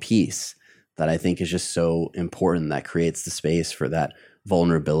connection piece that I think is just so important, that creates the space for that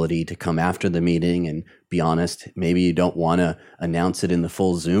vulnerability to come after the meeting and be honest. Maybe you don't want to announce it in the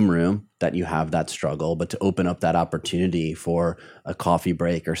full Zoom room that you have that struggle, but to open up that opportunity for a coffee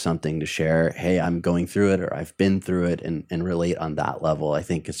break or something to share, hey, I'm going through it, or I've been through it, and relate on that level. I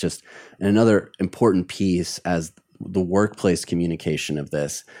think it's just another important piece, as the workplace communication of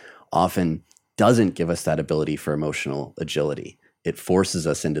this often doesn't give us that ability for emotional agility. It forces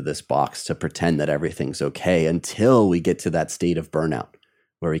us into this box to pretend that everything's okay until we get to that state of burnout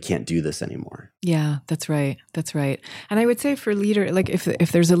where we can't do this anymore. Yeah, that's right. That's right. And I would say for leader, like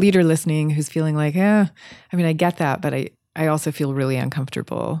if there's a leader listening who's feeling like, I get that, but I also feel really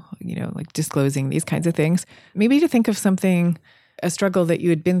uncomfortable, like disclosing these kinds of things. Maybe to think of something, a struggle that you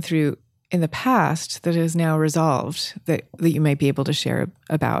had been through in the past that is now resolved, that you might be able to share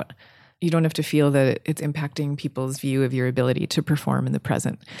about. You don't have to feel that it's impacting people's view of your ability to perform in the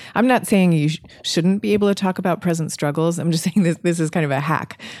present. I'm not saying you shouldn't be able to talk about present struggles. I'm just saying this is kind of a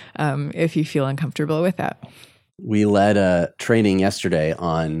hack if you feel uncomfortable with that. We led a training yesterday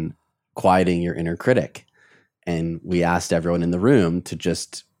on quieting your inner critic. And we asked everyone in the room to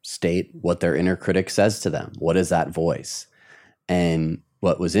just state what their inner critic says to them. What is that voice? And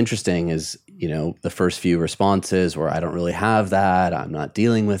what was interesting is, the first few responses were, I don't really have that. I'm not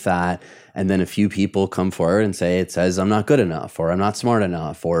dealing with that. And then a few people come forward and say, it says I'm not good enough, or I'm not smart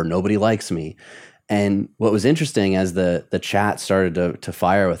enough, or nobody likes me. And what was interesting, as the chat started to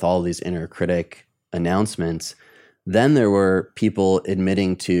fire with all these inner critic announcements, then there were people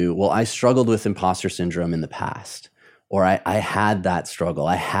admitting to, well, I struggled with imposter syndrome in the past, or I had that struggle.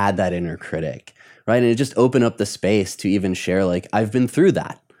 I had that inner critic, right? And it just opened up the space to even share, like, I've been through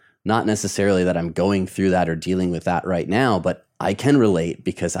that. Not necessarily that I'm going through that or dealing with that right now, but I can relate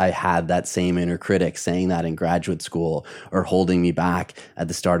because I had that same inner critic saying that in graduate school or holding me back at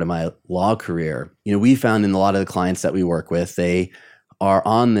the start of my law career. We found in a lot of the clients that we work with, they are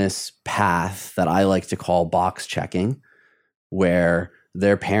on this path that I like to call box checking, where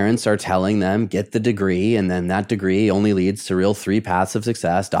their parents are telling them, get the degree, and then that degree only leads to real 3 paths of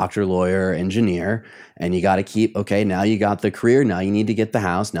success: doctor, lawyer, engineer. And you got to keep, okay, now you got the career, now you need to get the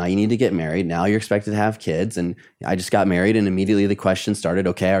house, now you need to get married, now you're expected to have kids. And I just got married, and immediately the question started,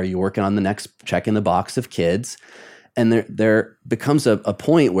 okay, are you working on the next check in the box of kids? And there becomes a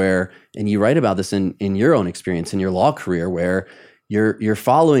point where, and you write about this in your own experience in your law career, where you're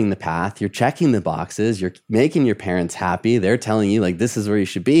following the path, you're checking the boxes, you're making your parents happy, they're telling you, like, this is where you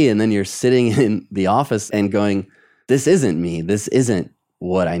should be. And then you're sitting in the office and going, this isn't me, this isn't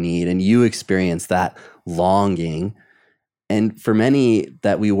what I need. And you experience that longing. And for many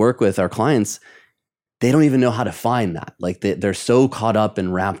that we work with, our clients, they don't even know how to find that. Like, they're so caught up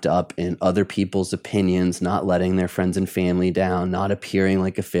and wrapped up in other people's opinions, not letting their friends and family down, not appearing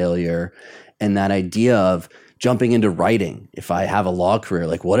like a failure. And that idea of jumping into writing, if I have a law career,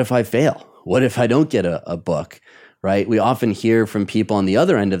 like, what if I fail? What if I don't get a book, right? We often hear from people on the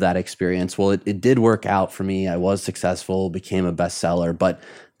other end of that experience, well, it did work out for me. I was successful, became a bestseller. But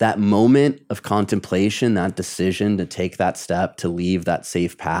that moment of contemplation, that decision to take that step, to leave that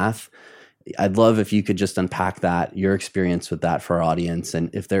safe path, I'd love if you could just unpack that, your experience with that for our audience.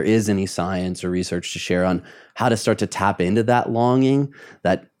 And if there is any science or research to share on how to start to tap into that longing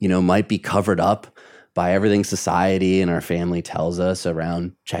that, might be covered up by everything society and our family tells us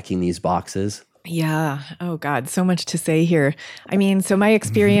around checking these boxes. Yeah. Oh God, so much to say here. So my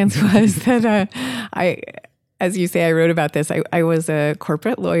experience was that as you say, I wrote about this. I was a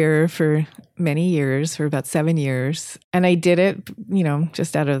corporate lawyer for many years, for about 7 years. And I did it,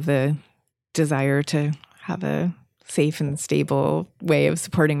 just out of the desire to have a safe and stable way of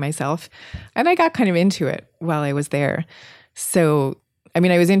supporting myself. And I got kind of into it while I was there. So I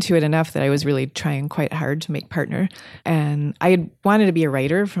was into it enough that I was really trying quite hard to make partner. And I had wanted to be a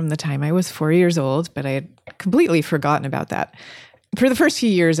writer from the time I was 4 years old, but I had completely forgotten about that. For the first few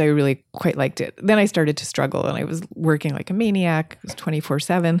years, I really quite liked it. Then I started to struggle, and I was working like a maniac. It was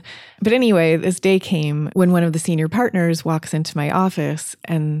 24/7. But anyway, this day came when one of the senior partners walks into my office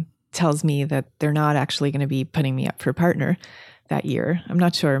and tells me that they're not actually going to be putting me up for partner, that year. I'm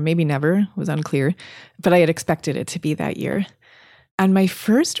not sure, maybe never, was unclear, but I had expected it to be that year. And my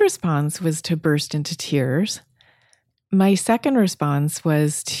first response was to burst into tears. My second response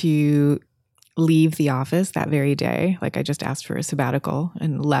was to leave the office that very day. Like I just asked for a sabbatical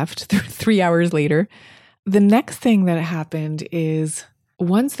and left 3 hours later. The next thing that happened is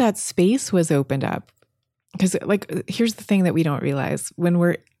once that space was opened up, because like, here's the thing that we don't realize. When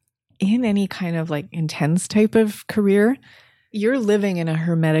we're in any kind of like intense type of career, you're living in a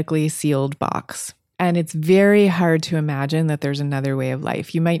hermetically sealed box. And it's very hard to imagine that there's another way of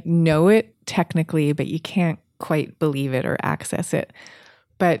life. You might know it technically, but you can't quite believe it or access it.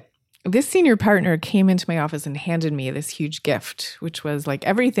 But this senior partner came into my office and handed me this huge gift, which was like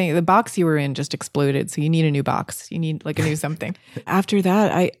everything, the box you were in just exploded. So you need a new box. You need like a new something. After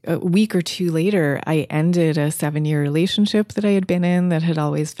that, a week or two later, I ended a 7-year relationship that I had been in that had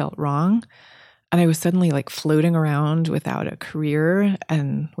always felt wrong. And I was suddenly like floating around without a career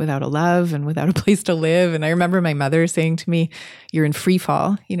and without a love and without a place to live. And I remember my mother saying to me, "You're in free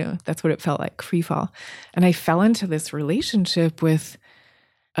fall." You know, that's what it felt like, free fall. And I fell into this relationship with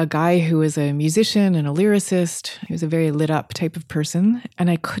a guy who was a musician and a lyricist. He was a very lit up type of person. And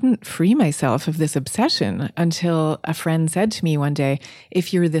I couldn't free myself of this obsession until a friend said to me one day,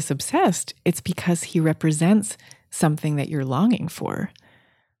 "If you're this obsessed, it's because he represents something that you're longing for.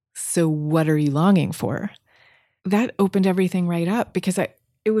 So what are you longing for?" That opened everything right up because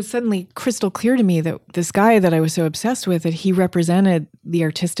it was suddenly crystal clear to me that this guy that I was so obsessed with, that he represented the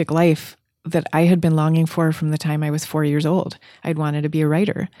artistic life that I had been longing for from the time I was 4 years old. I'd wanted to be a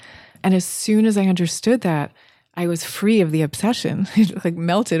writer. And as soon as I understood that, I was free of the obsession. It like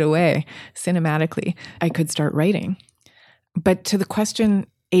melted away cinematically. I could start writing. But to the question,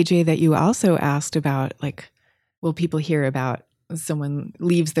 AJ, that you also asked about, like, will people hear about someone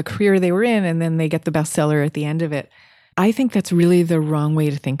leaves the career they were in and then they get the bestseller at the end of it? I think that's really the wrong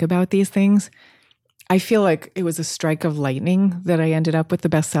way to think about these things. I feel like it was a strike of lightning that I ended up with the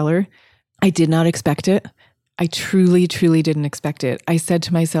bestseller. I did not expect it. I truly, truly didn't expect it. I said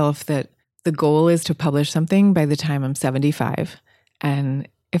to myself that the goal is to publish something by the time I'm 75. And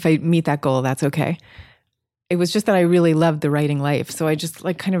if I meet that goal, that's okay. It was just that I really loved the writing life. So I just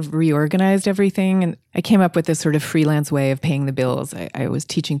like kind of reorganized everything. And I came up with this sort of freelance way of paying the bills. I was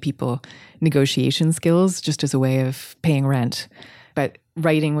teaching people negotiation skills just as a way of paying rent. But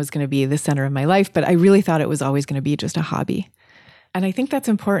writing was going to be the center of my life. But I really thought it was always going to be just a hobby. And I think that's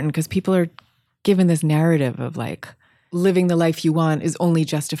important because people are given this narrative of like living the life you want is only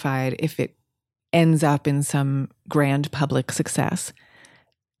justified if it ends up in some grand public success.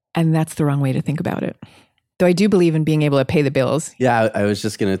 And that's the wrong way to think about it. Though I do believe in being able to pay the bills. Yeah, I was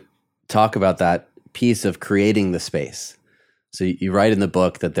just going to talk about that piece of creating the space. So you write in the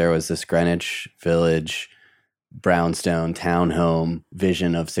book that there was this Greenwich Village brownstone townhome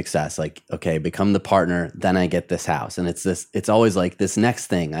vision of success. Like, okay, become the partner, then I get this house. And it's always like this next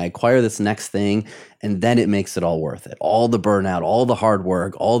thing. I acquire this next thing, and then it makes it all worth it. All the burnout, all the hard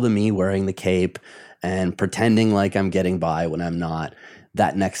work, all the me wearing the cape and pretending like I'm getting by when I'm not.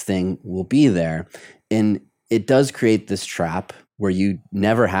 That next thing will be there. And it does create this trap where you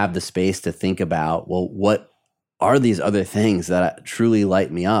never have the space to think about, well, what are these other things that truly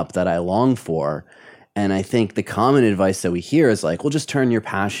light me up, that I long for? And I think the common advice that we hear is like, well, just turn your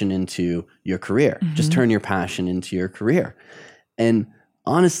passion into your career. Mm-hmm. Just turn your passion into your career. And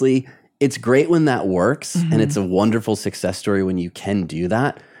honestly, it's great when that works. Mm-hmm. And it's a wonderful success story when you can do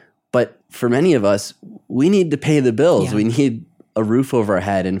that. But for many of us, we need to pay the bills. Yeah. We need a roof over our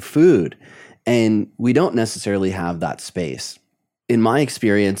head and food. And we don't necessarily have that space. In my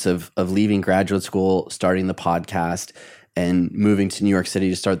experience of leaving graduate school, starting the podcast, and moving to New York City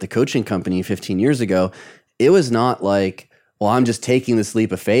to start the coaching company 15 years ago, it was not like, well, I'm just taking this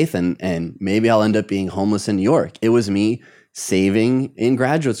leap of faith and maybe I'll end up being homeless in New York. It was me saving in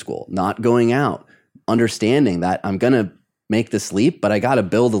graduate school, not going out, understanding that I'm going to make this leap, but I got to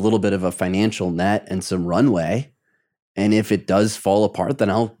build a little bit of a financial net and some runway. And if it does fall apart, then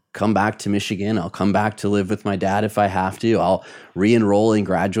I'll come back to Michigan. I'll come back to live with my dad if I have to. I'll re-enroll in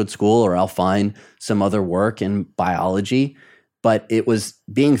graduate school, or I'll find some other work in biology. But it was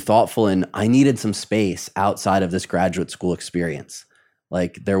being thoughtful, and I needed some space outside of this graduate school experience.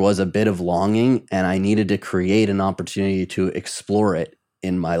 Like there was a bit of longing, and I needed to create an opportunity to explore it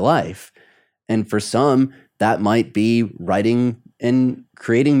in my life. And for some, that might be writing and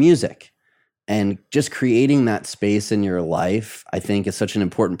creating music. And just creating that space in your life, I think, is such an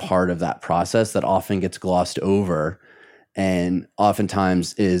important part of that process that often gets glossed over and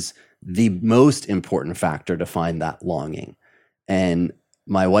oftentimes is the most important factor to find that longing. And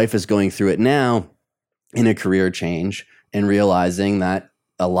my wife is going through it now in a career change. and realizing that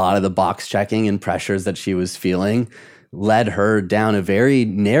a lot of the box checking and pressures that she was feeling led her down a very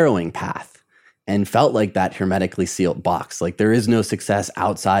narrowing path and felt like that hermetically sealed box. Like there is no success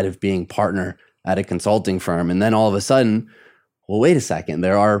outside of being partner at a consulting firm. And then all of a sudden, well, wait a second,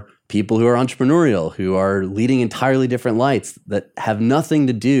 there are people who are entrepreneurial, who are leading entirely different lights that have nothing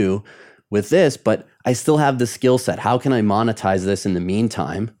to do with this, but I still have the skill set. How can I monetize this in the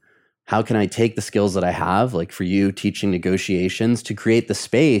meantime? How can I take the skills that I have, like for you teaching negotiations, to create the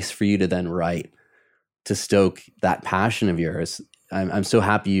space for you to then write, to stoke that passion of yours? I'm so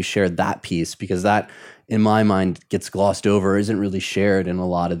happy you shared that piece, because that, in my mind, gets glossed over, isn't really shared in a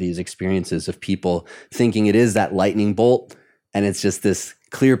lot of these experiences of people thinking it is that lightning bolt and it's just this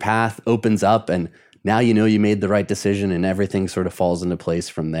clear path opens up and now you know you made the right decision and everything sort of falls into place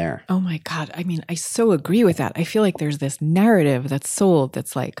from there. Oh my God. I mean, I so agree with that. I feel like there's this narrative that's sold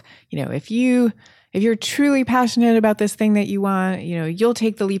that's like, if you're truly passionate about this thing that you want, you'll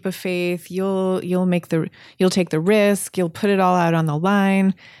take the leap of faith, you'll take the risk, you'll put it all out on the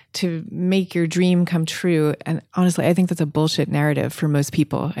line to make your dream come true. And honestly, I think that's a bullshit narrative for most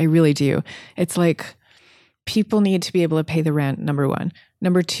people. I really do. It's like people need to be able to pay the rent, number one.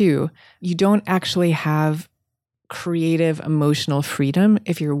 Number two, you don't actually have creative emotional freedom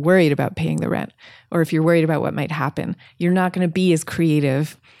if you're worried about paying the rent or if you're worried about what might happen. You're not going to be as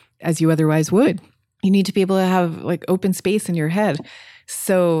creative as you otherwise would. You need to be able to have like open space in your head.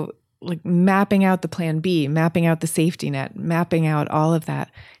 So like mapping out the plan B, mapping out the safety net, mapping out all of that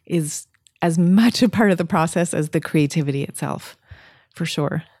is as much a part of the process as the creativity itself, for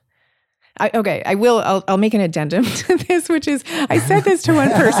sure. I'll make an addendum to this, which is, I said this to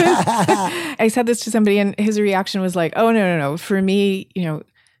one person. I said this to somebody and his reaction was like, oh, no. For me,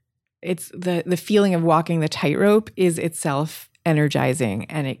 it's the feeling of walking the tightrope is itself energizing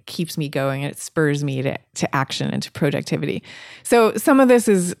and it keeps me going and it spurs me to action and to productivity. So some of this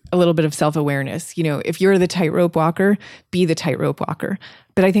is a little bit of self-awareness. If you're the tightrope walker, be the tightrope walker.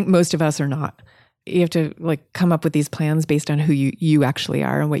 But I think most of us are not. You have to like come up with these plans based on who you actually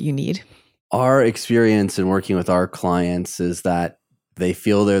are and what you need. Our experience in working with our clients is that they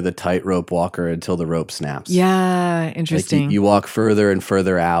feel they're the tightrope walker until the rope snaps. Yeah, interesting. Like you walk further and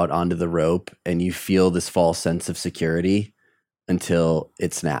further out onto the rope and you feel this false sense of security until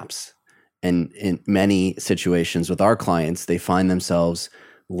it snaps. And in many situations with our clients, they find themselves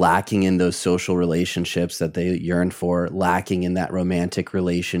lacking in those social relationships that they yearn for, lacking in that romantic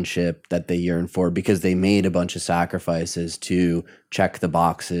relationship that they yearn for, because they made a bunch of sacrifices to check the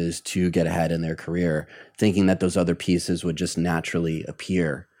boxes, to get ahead in their career, thinking that those other pieces would just naturally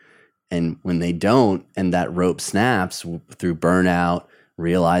appear. And when they don't, and that rope snaps through burnout,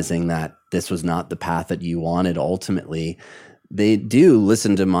 realizing that this was not the path that you wanted ultimately, they do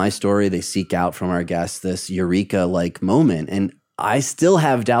listen to my story. They seek out from our guests this eureka-like moment. And I still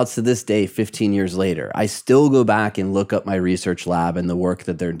have doubts to this day, 15 years later. I still go back and look up my research lab and the work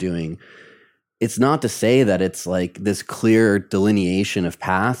that they're doing. It's not to say that it's like this clear delineation of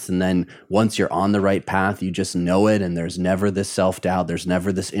paths. And then once you're on the right path, you just know it. And there's never this self-doubt. There's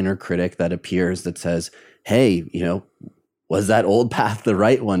never this inner critic that appears that says, hey, was that old path the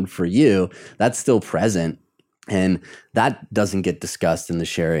right one for you? That's still present. And that doesn't get discussed in the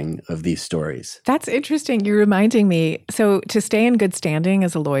sharing of these stories. That's interesting. You're reminding me. So to stay in good standing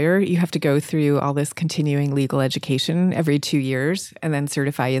as a lawyer, you have to go through all this continuing legal education every 2 years and then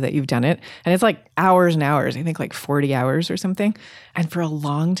certify you that you've done it. And it's like hours and hours, I think like 40 hours or something. And for a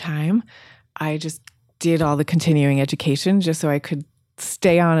long time, I just did all the continuing education just so I could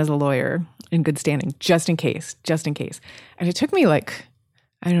stay on as a lawyer in good standing, just in case. And it took me like,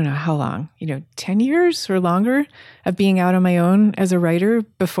 I don't know how long, 10 years or longer of being out on my own as a writer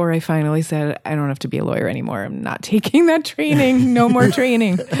before I finally said, I don't have to be a lawyer anymore. I'm not taking that training. No more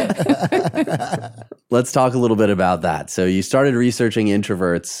training. Let's talk a little bit about that. So you started researching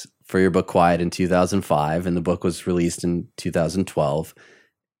introverts for your book Quiet in 2005, and the book was released in 2012.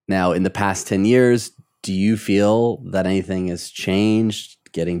 Now, in the past 10 years, do you feel that anything has changed,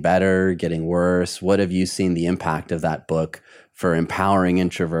 getting better, getting worse? What have you seen the impact of that book for empowering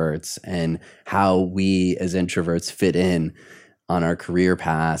introverts and how we as introverts fit in on our career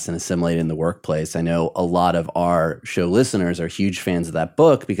paths and assimilate in the workplace? I know a lot of our show listeners are huge fans of that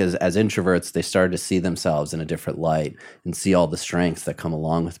book because as introverts, they started to see themselves in a different light and see all the strengths that come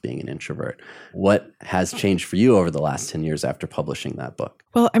along with being an introvert. What has changed for you over the last 10 years after publishing that book?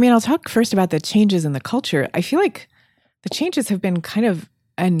 Well, I'll talk first about the changes in the culture. I feel like the changes have been kind of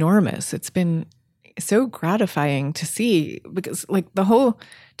enormous. It's been so gratifying to see because like the whole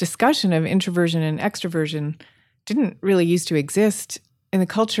discussion of introversion and extroversion didn't really used to exist in the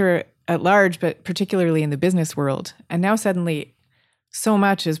culture at large, but particularly in the business world. And now suddenly so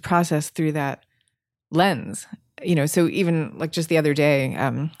much is processed through that lens. So even like just the other day,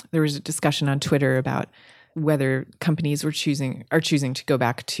 there was a discussion on Twitter about whether companies are choosing to go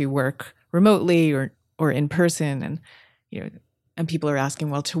back to work remotely or in person. And people are asking,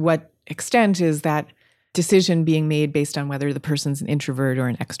 well, to what extent is that decision being made based on whether the person's an introvert or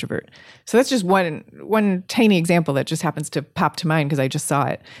an extrovert? So that's just one tiny example that just happens to pop to mind because I just saw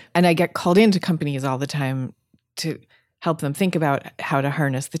it. And I get called into companies all the time to help them think about how to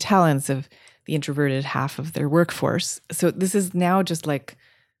harness the talents of the introverted half of their workforce. So this is now just like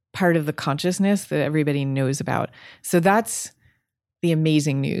part of the consciousness that everybody knows about. So that's the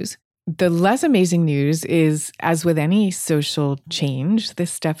amazing news. The less amazing news is, as with any social change,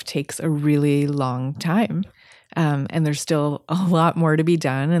 this stuff takes a really long time. And there's still a lot more to be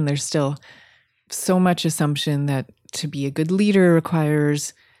done. And there's still so much assumption that to be a good leader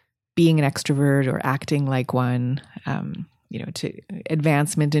requires being an extrovert or acting like one, to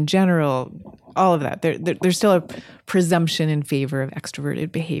advancement in general, all of that. There's still a presumption in favor of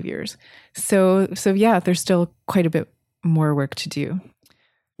extroverted behaviors. So yeah, there's still quite a bit more work to do.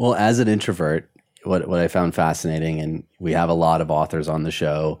 Well, as an introvert, what I found fascinating, and we have a lot of authors on the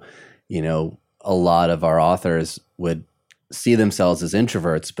show, a lot of our authors would see themselves as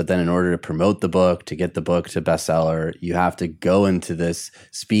introverts, but then in order to promote the book, to get the book to bestseller, you have to go into this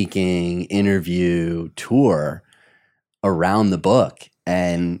speaking, interview, tour around the book.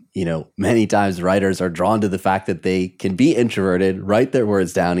 And, many times writers are drawn to the fact that they can be introverted, write their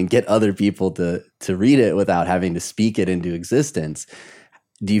words down, and get other people to read it without having to speak it into existence.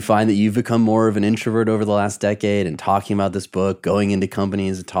 Do you find that you've become more of an introvert over the last decade and talking about this book, going into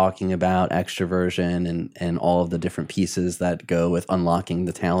companies and talking about extroversion and all of the different pieces that go with unlocking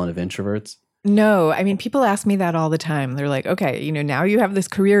the talent of introverts? No, I mean, people ask me that all the time. They're like, okay, now you have this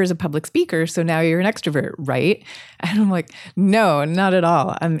career as a public speaker, so now you're an extrovert, right? And I'm like, no, not at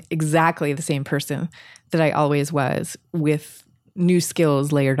all. I'm exactly the same person that I always was, with new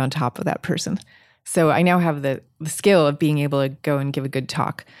skills layered on top of that person. So I now have the skill of being able to go and give a good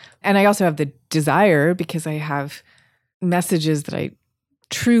talk. And I also have the desire, because I have messages that I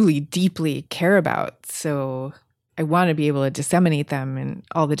truly, deeply care about. So I want to be able to disseminate them in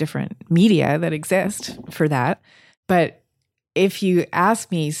all the different media that exist for that. But if you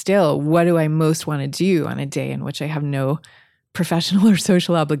ask me still, what do I most want to do on a day in which I have no professional or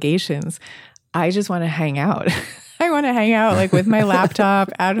social obligations, I just want to hang out. I want to hang out like with my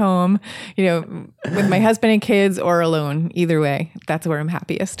laptop at home, with my husband and kids, or alone. Either way, that's where I'm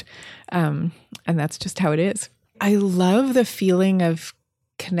happiest. And that's just how it is. I love the feeling of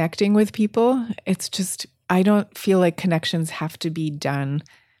connecting with people. It's just, I don't feel like connections have to be done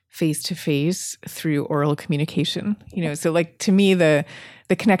face to face through oral communication. So like to me, the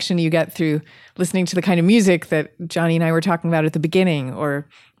connection you get through listening to the kind of music that Johnny and I were talking about at the beginning, or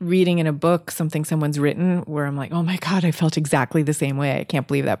reading in a book something someone's written where I'm like, oh my God, I felt exactly the same way. I can't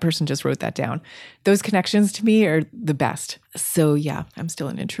believe that person just wrote that down. Those connections to me are the best. So yeah, I'm still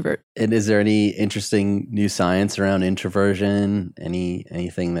an introvert. And is there any interesting new science around introversion?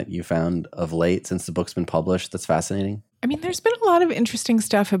 Anything that you found of late since the book's been published that's fascinating? I mean, there's been a lot of interesting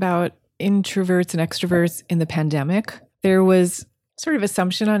stuff about introverts and extroverts in the pandemic. There was sort of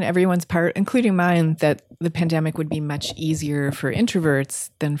assumption on everyone's part, including mine, that the pandemic would be much easier for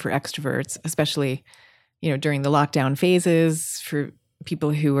introverts than for extroverts, especially, during the lockdown phases, for people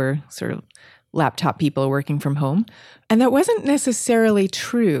who were sort of laptop people working from home. And that wasn't necessarily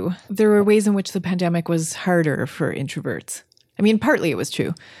true. There were ways in which the pandemic was harder for introverts. I mean, partly it was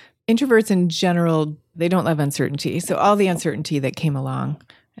true. Introverts in general, they don't love uncertainty. So all the uncertainty that came along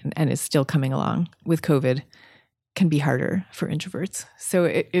and is still coming along with COVID can be harder for introverts. So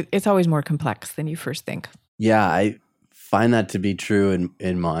it's always more complex than you first think. Yeah, I find that to be true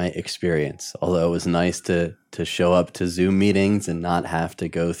in my experience. Although it was nice to show up to Zoom meetings and not have to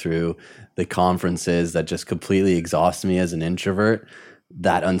go through the conferences that just completely exhaust me as an introvert,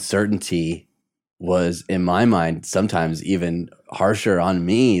 that uncertainty was, in my mind, sometimes even harsher on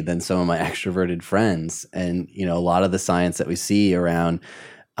me than some of my extroverted friends. And, a lot of the science that we see around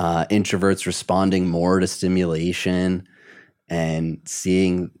introverts responding more to stimulation and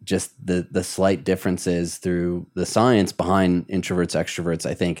seeing just the slight differences through the science behind introverts, extroverts.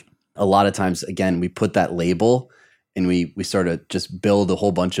 I think a lot of times, again, we put that label and we sort of just build a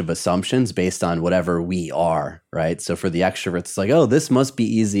whole bunch of assumptions based on whatever we are, right? So for the extroverts, it's like, oh, this must be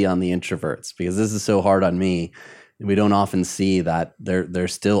easy on the introverts because this is so hard on me. And we don't often see that there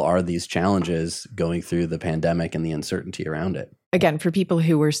still are these challenges going through the pandemic and the uncertainty around it. Again, for people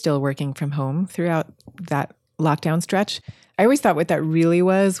who were still working from home throughout that lockdown stretch, I always thought what that really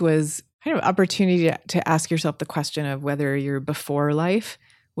was kind of opportunity to ask yourself the question of whether your before life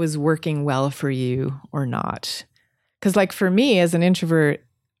was working well for you or not. Because like for me as an introvert,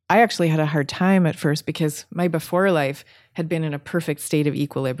 I actually had a hard time at first because my before life had been in a perfect state of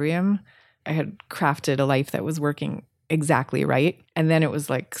equilibrium. I had crafted a life that was working exactly right. And then it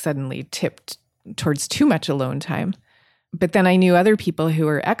was like suddenly tipped towards too much alone time. But then I knew other people who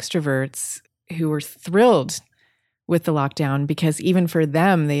were extroverts who were thrilled with the lockdown because even for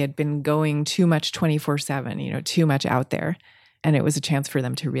them, they had been going too much 24/7, too much out there. And it was a chance for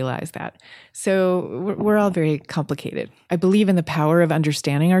them to realize that. So we're all very complicated. I believe in the power of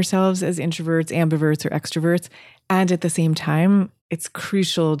understanding ourselves as introverts, ambiverts, or extroverts. And at the same time, it's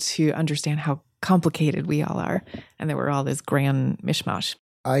crucial to understand how complicated we all are and that we're all this grand mishmash.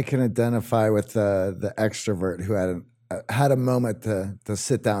 I can identify with the extrovert who had a moment to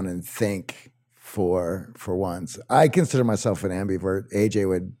sit down and think for once. I consider myself an ambivert.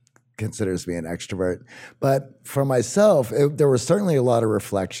 AJ considers me an extrovert. But for myself, there was certainly a lot of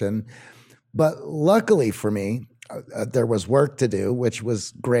reflection. But luckily for me, there was work to do, which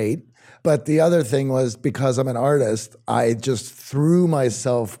was great. But the other thing was because I'm an artist, I just threw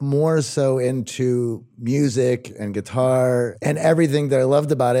myself more so into music and guitar and everything that I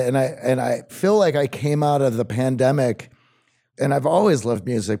loved about it. And I feel like I came out of the pandemic, and I've always loved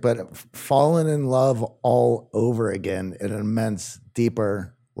music, but fallen in love all over again at an immense,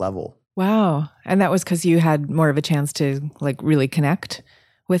 deeper level. Wow. And that was because you had more of a chance to like really connect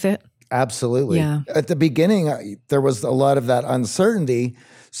with it? Absolutely. Yeah. At the beginning, there was a lot of that uncertainty.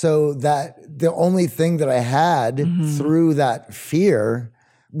 So that the only thing that I had through that fear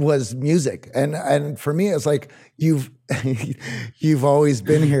was music. And for me, it's like, you've always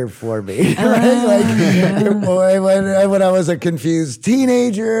been here for me, right? When I was a confused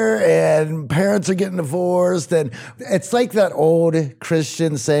teenager and parents are getting divorced, and it's like that old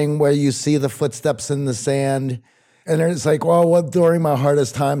Christian saying where you see the footsteps in the sand. And it's like, well, during my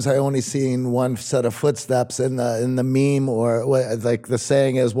hardest times, I only seen one set of footsteps in the meme, or like the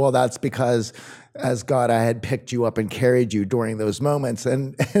saying is, well, that's because as God, I had picked you up and carried you during those moments.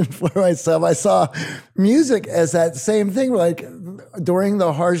 And for myself, I saw music as that same thing. Like during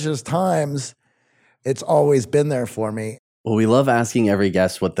the harshest times, it's always been there for me. Well, we love asking every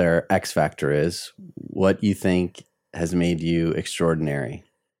guest what their X factor is, what you think has made you extraordinary.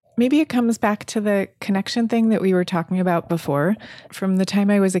 Maybe it comes back to the connection thing that we were talking about before. From the time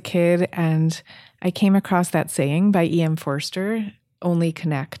I was a kid, and I came across that saying by E.M. Forster, only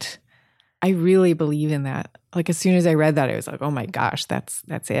connect. I really believe in that. Like as soon as I read that, I was like, oh my gosh, that's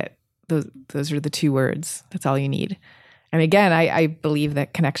it. Those are the two words. That's all you need. And again, I believe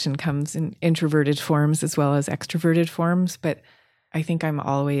that connection comes in introverted forms as well as extroverted forms. But I think I'm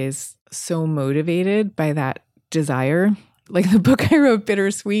always so motivated by that desire. Like the book I wrote,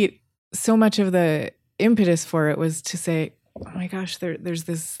 Bittersweet, so much of the impetus for it was to say, oh my gosh, there's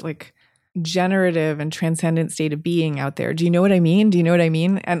this like generative and transcendent state of being out there. Do you know what I mean? Do you know what I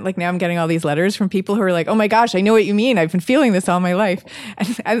mean? And like now I'm getting all these letters from people who are like, oh my gosh, I know what you mean. I've been feeling this all my life.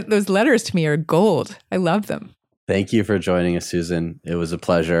 And those letters to me are gold. I love them. Thank you for joining us, Susan. It was a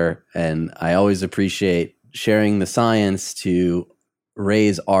pleasure. And I always appreciate sharing the science to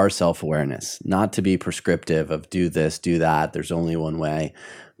raise our self-awareness, not to be prescriptive of do this, do that, there's only one way,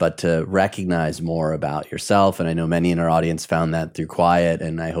 but to recognize more about yourself. And I know many in our audience found that through Quiet,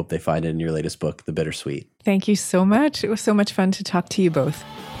 and I hope they find it in your latest book, The Bittersweet. Thank you so much. It was so much fun to talk to you both.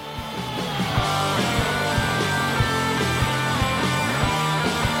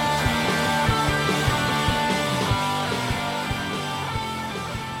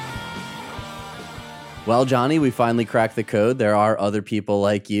 Well, Johnny, we finally cracked the code. There are other people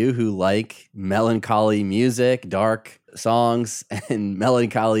like you who like melancholy music, dark songs, and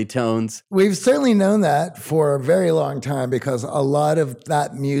melancholy tones. We've certainly known that for a very long time because a lot of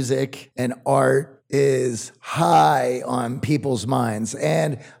that music and art is high on people's minds.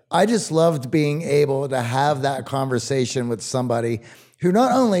 And I just loved being able to have that conversation with somebody who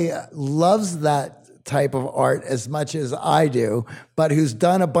not only loves that type of art as much as I do, but who's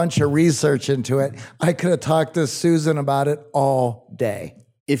done a bunch of research into it. I could have talked to Susan about it all day.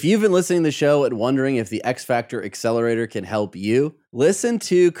 If you've been listening to the show and wondering if the X Factor Accelerator can help you, listen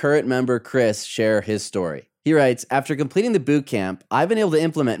to current member Chris share his story. He writes, after completing the boot camp, I've been able to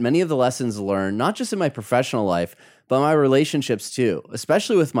implement many of the lessons learned, not just in my professional life, but my relationships too,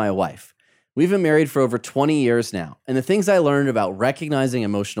 especially with my wife. We've been married for over 20 years now, and the things I learned about recognizing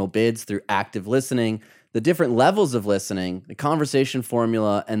emotional bids through active listening, the different levels of listening, the conversation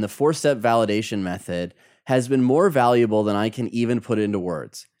formula, and the 4-step validation method has been more valuable than I can even put into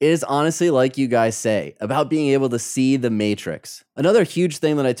words. It is honestly, like you guys say, about being able to see the matrix. Another huge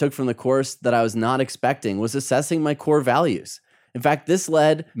thing that I took from the course that I was not expecting was assessing my core values. In fact, this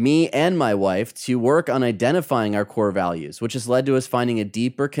led me and my wife to work on identifying our core values, which has led to us finding a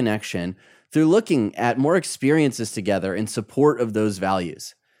deeper connection through looking at more experiences together in support of those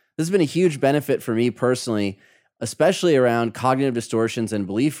values. This has been a huge benefit for me personally, especially around cognitive distortions and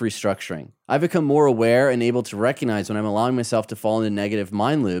belief restructuring. I've become more aware and able to recognize when I'm allowing myself to fall into negative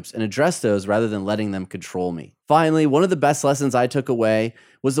mind loops and address those rather than letting them control me. Finally, one of the best lessons I took away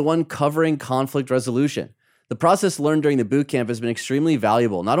was the one covering conflict resolution. The process learned during the boot camp has been extremely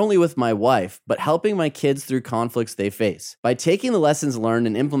valuable, not only with my wife, but helping my kids through conflicts they face. By taking the lessons learned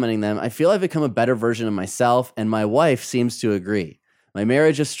and implementing them, I feel I've become a better version of myself, and my wife seems to agree. My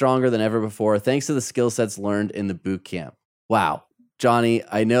marriage is stronger than ever before, thanks to the skill sets learned in the boot camp. Wow. Johnny,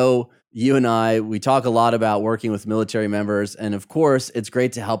 I know you and we talk a lot about working with military members, and of course, it's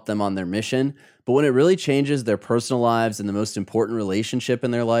great to help them on their mission. But when it really changes their personal lives and the most important relationship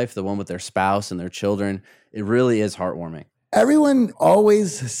in their life, the one with their spouse and their children, it really is heartwarming. Everyone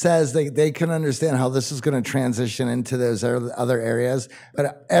always says they can understand how this is going to transition into those other areas,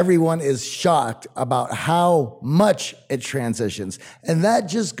 but everyone is shocked about how much it transitions. And that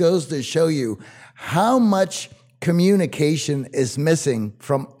just goes to show you how much communication is missing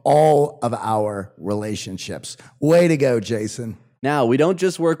from all of our relationships. Way to go, Jason. Now, we don't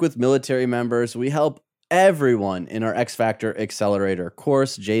just work with military members, we help everyone in our X Factor Accelerator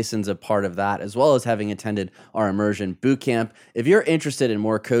course. Jason's a part of that, as well as having attended our immersion bootcamp. If you're interested in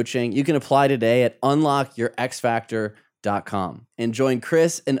more coaching, you can apply today at unlockyourxfactor.com and join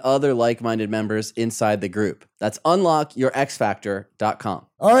Chris and other like-minded members inside the group. That's unlockyourxfactor.com.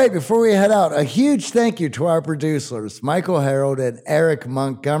 All right, before we head out, a huge thank you to our producers, Michael Harold and Eric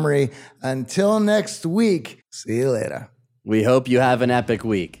Montgomery. Until next week, see you later. We hope you have an epic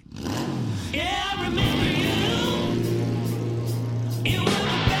week.